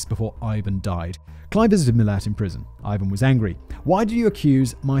of the case before Ivan died. Clive visited Milat in prison. Ivan was angry. "Why did you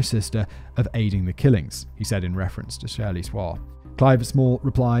accuse my sister of aiding the killings?" he said in reference to Shirley Swar. Clive Small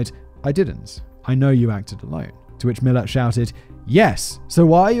replied, "I didn't. I know you acted alone." To which Milat shouted, "Yes, so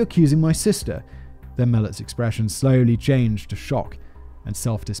why are you accusing my sister?" Then Milat's expression slowly changed to shock and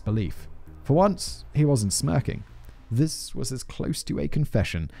self-disbelief. For once, he wasn't smirking. This was as close to a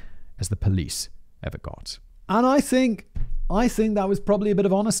confession as the police ever got. And I think that was probably a bit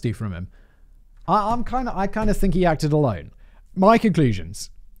of honesty from him. I kind of think he acted alone. My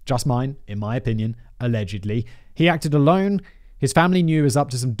conclusions, just mine, in my opinion, allegedly. He acted alone. His family knew he was up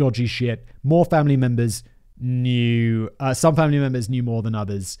to some dodgy shit. More family members knew. Some family members knew more than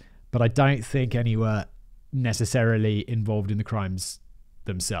others, but I don't think any were necessarily involved in the crimes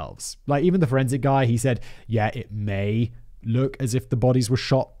themselves. Like, even the forensic guy, he said, yeah, it may look as if the bodies were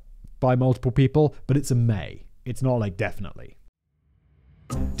shot by multiple people, but it's a may. It's not like definitely.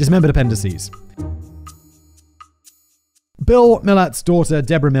 Dismembered appendices. Bill Milat's daughter,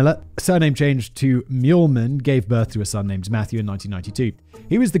 Deborah Milat, surname changed to Muleman, gave birth to a son named Matthew in 1992.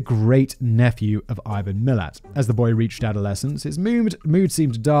 He was the great-nephew of Ivan Milat. As the boy reached adolescence, his mood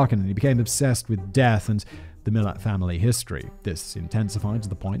seemed to darken and he became obsessed with death and the Milat family history. This intensified to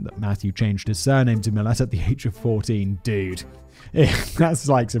the point that Matthew changed his surname to Milat at the age of 14. Dude, that's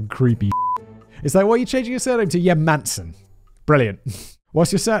like some creepy. It's like, what are you changing your surname to? Yeah, Manson. Brilliant.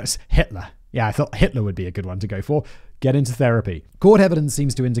 What's your surname? Hitler. Yeah, I thought Hitler would be a good one to go for. Get into therapy. Court evidence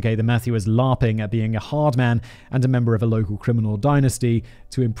seems to indicate that Matthew was LARPing at being a hard man and a member of a local criminal dynasty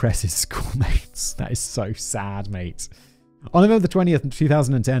to impress his schoolmates. That is so sad, mate. On November 20th,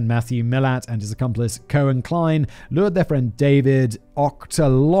 2010, Matthew Milat and his accomplice Cohen Klein lured their friend David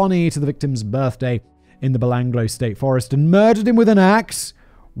Octoloni to the victim's birthday in the Belanglo State Forest and murdered him with an axe.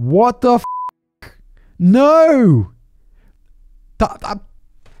 What the f***? No!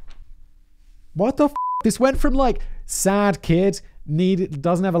 What the f***? This went from like sad kid,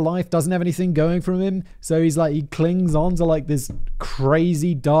 doesn't have a life, doesn't have anything going from him, so he's like, he clings on to like this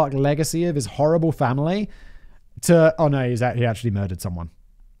crazy dark legacy of his horrible family, to, oh no, he actually murdered someone.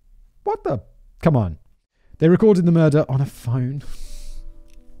 What the? Come on. They recorded the murder on a phone.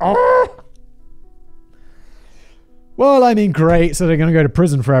 Oh! Well, I mean, great. So they're going to go to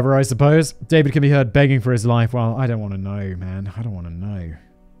prison forever, I suppose. David can be heard begging for his life. Well, I don't want to know, man. I don't want to know.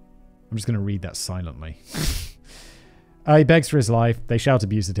 I'm just going to read that silently. He begs for his life. They shout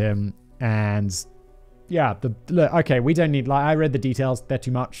abuse at him. And yeah, look, okay, we don't need, like, I read the details. They're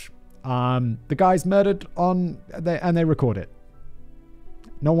too much. The guy's murdered and they record it.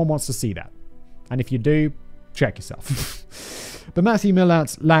 No one wants to see that. And if you do, check yourself. But Matthew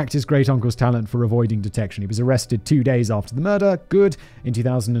Milat lacked his great-uncle's talent for avoiding detection. He was arrested 2 days after the murder. Good. In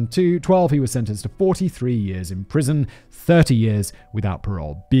 2012, he was sentenced to 43 years in prison, 30 years without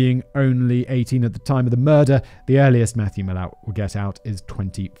parole. Being only 18 at the time of the murder, the earliest Matthew Milat will get out is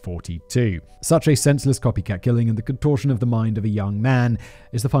 2042. Such a senseless copycat killing and the contortion of the mind of a young man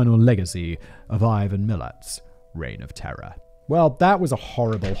is the final legacy of Ivan Milat's reign of terror. Well, that was a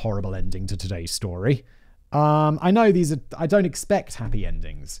horrible, horrible ending to today's story. I know I don't expect happy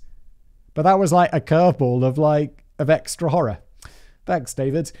endings, but that was like a curveball of extra horror. Thanks,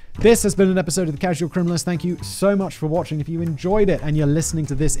 David. This has been an episode of The Casual Criminalist. Thank you so much for watching. If you enjoyed it and you're listening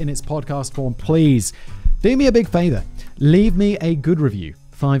to this in its podcast form, please do me a big favor. Leave me a good review.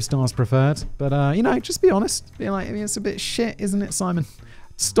 5 stars preferred. But, just be honest. Be like, it's a bit shit, isn't it, Simon?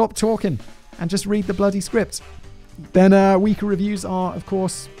 Stop talking and just read the bloody script. Then weaker reviews are, of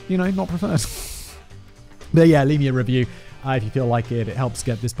course, not preferred. But yeah, leave me a review if you feel like it. It helps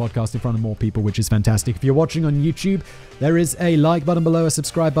get this podcast in front of more people, which is fantastic. If you're watching on YouTube, there is a like button below, a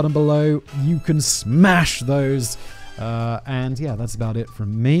subscribe button below. You can smash those. And yeah, that's about it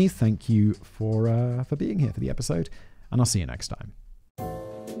from me. Thank you for being here for the episode, and I'll see you next time.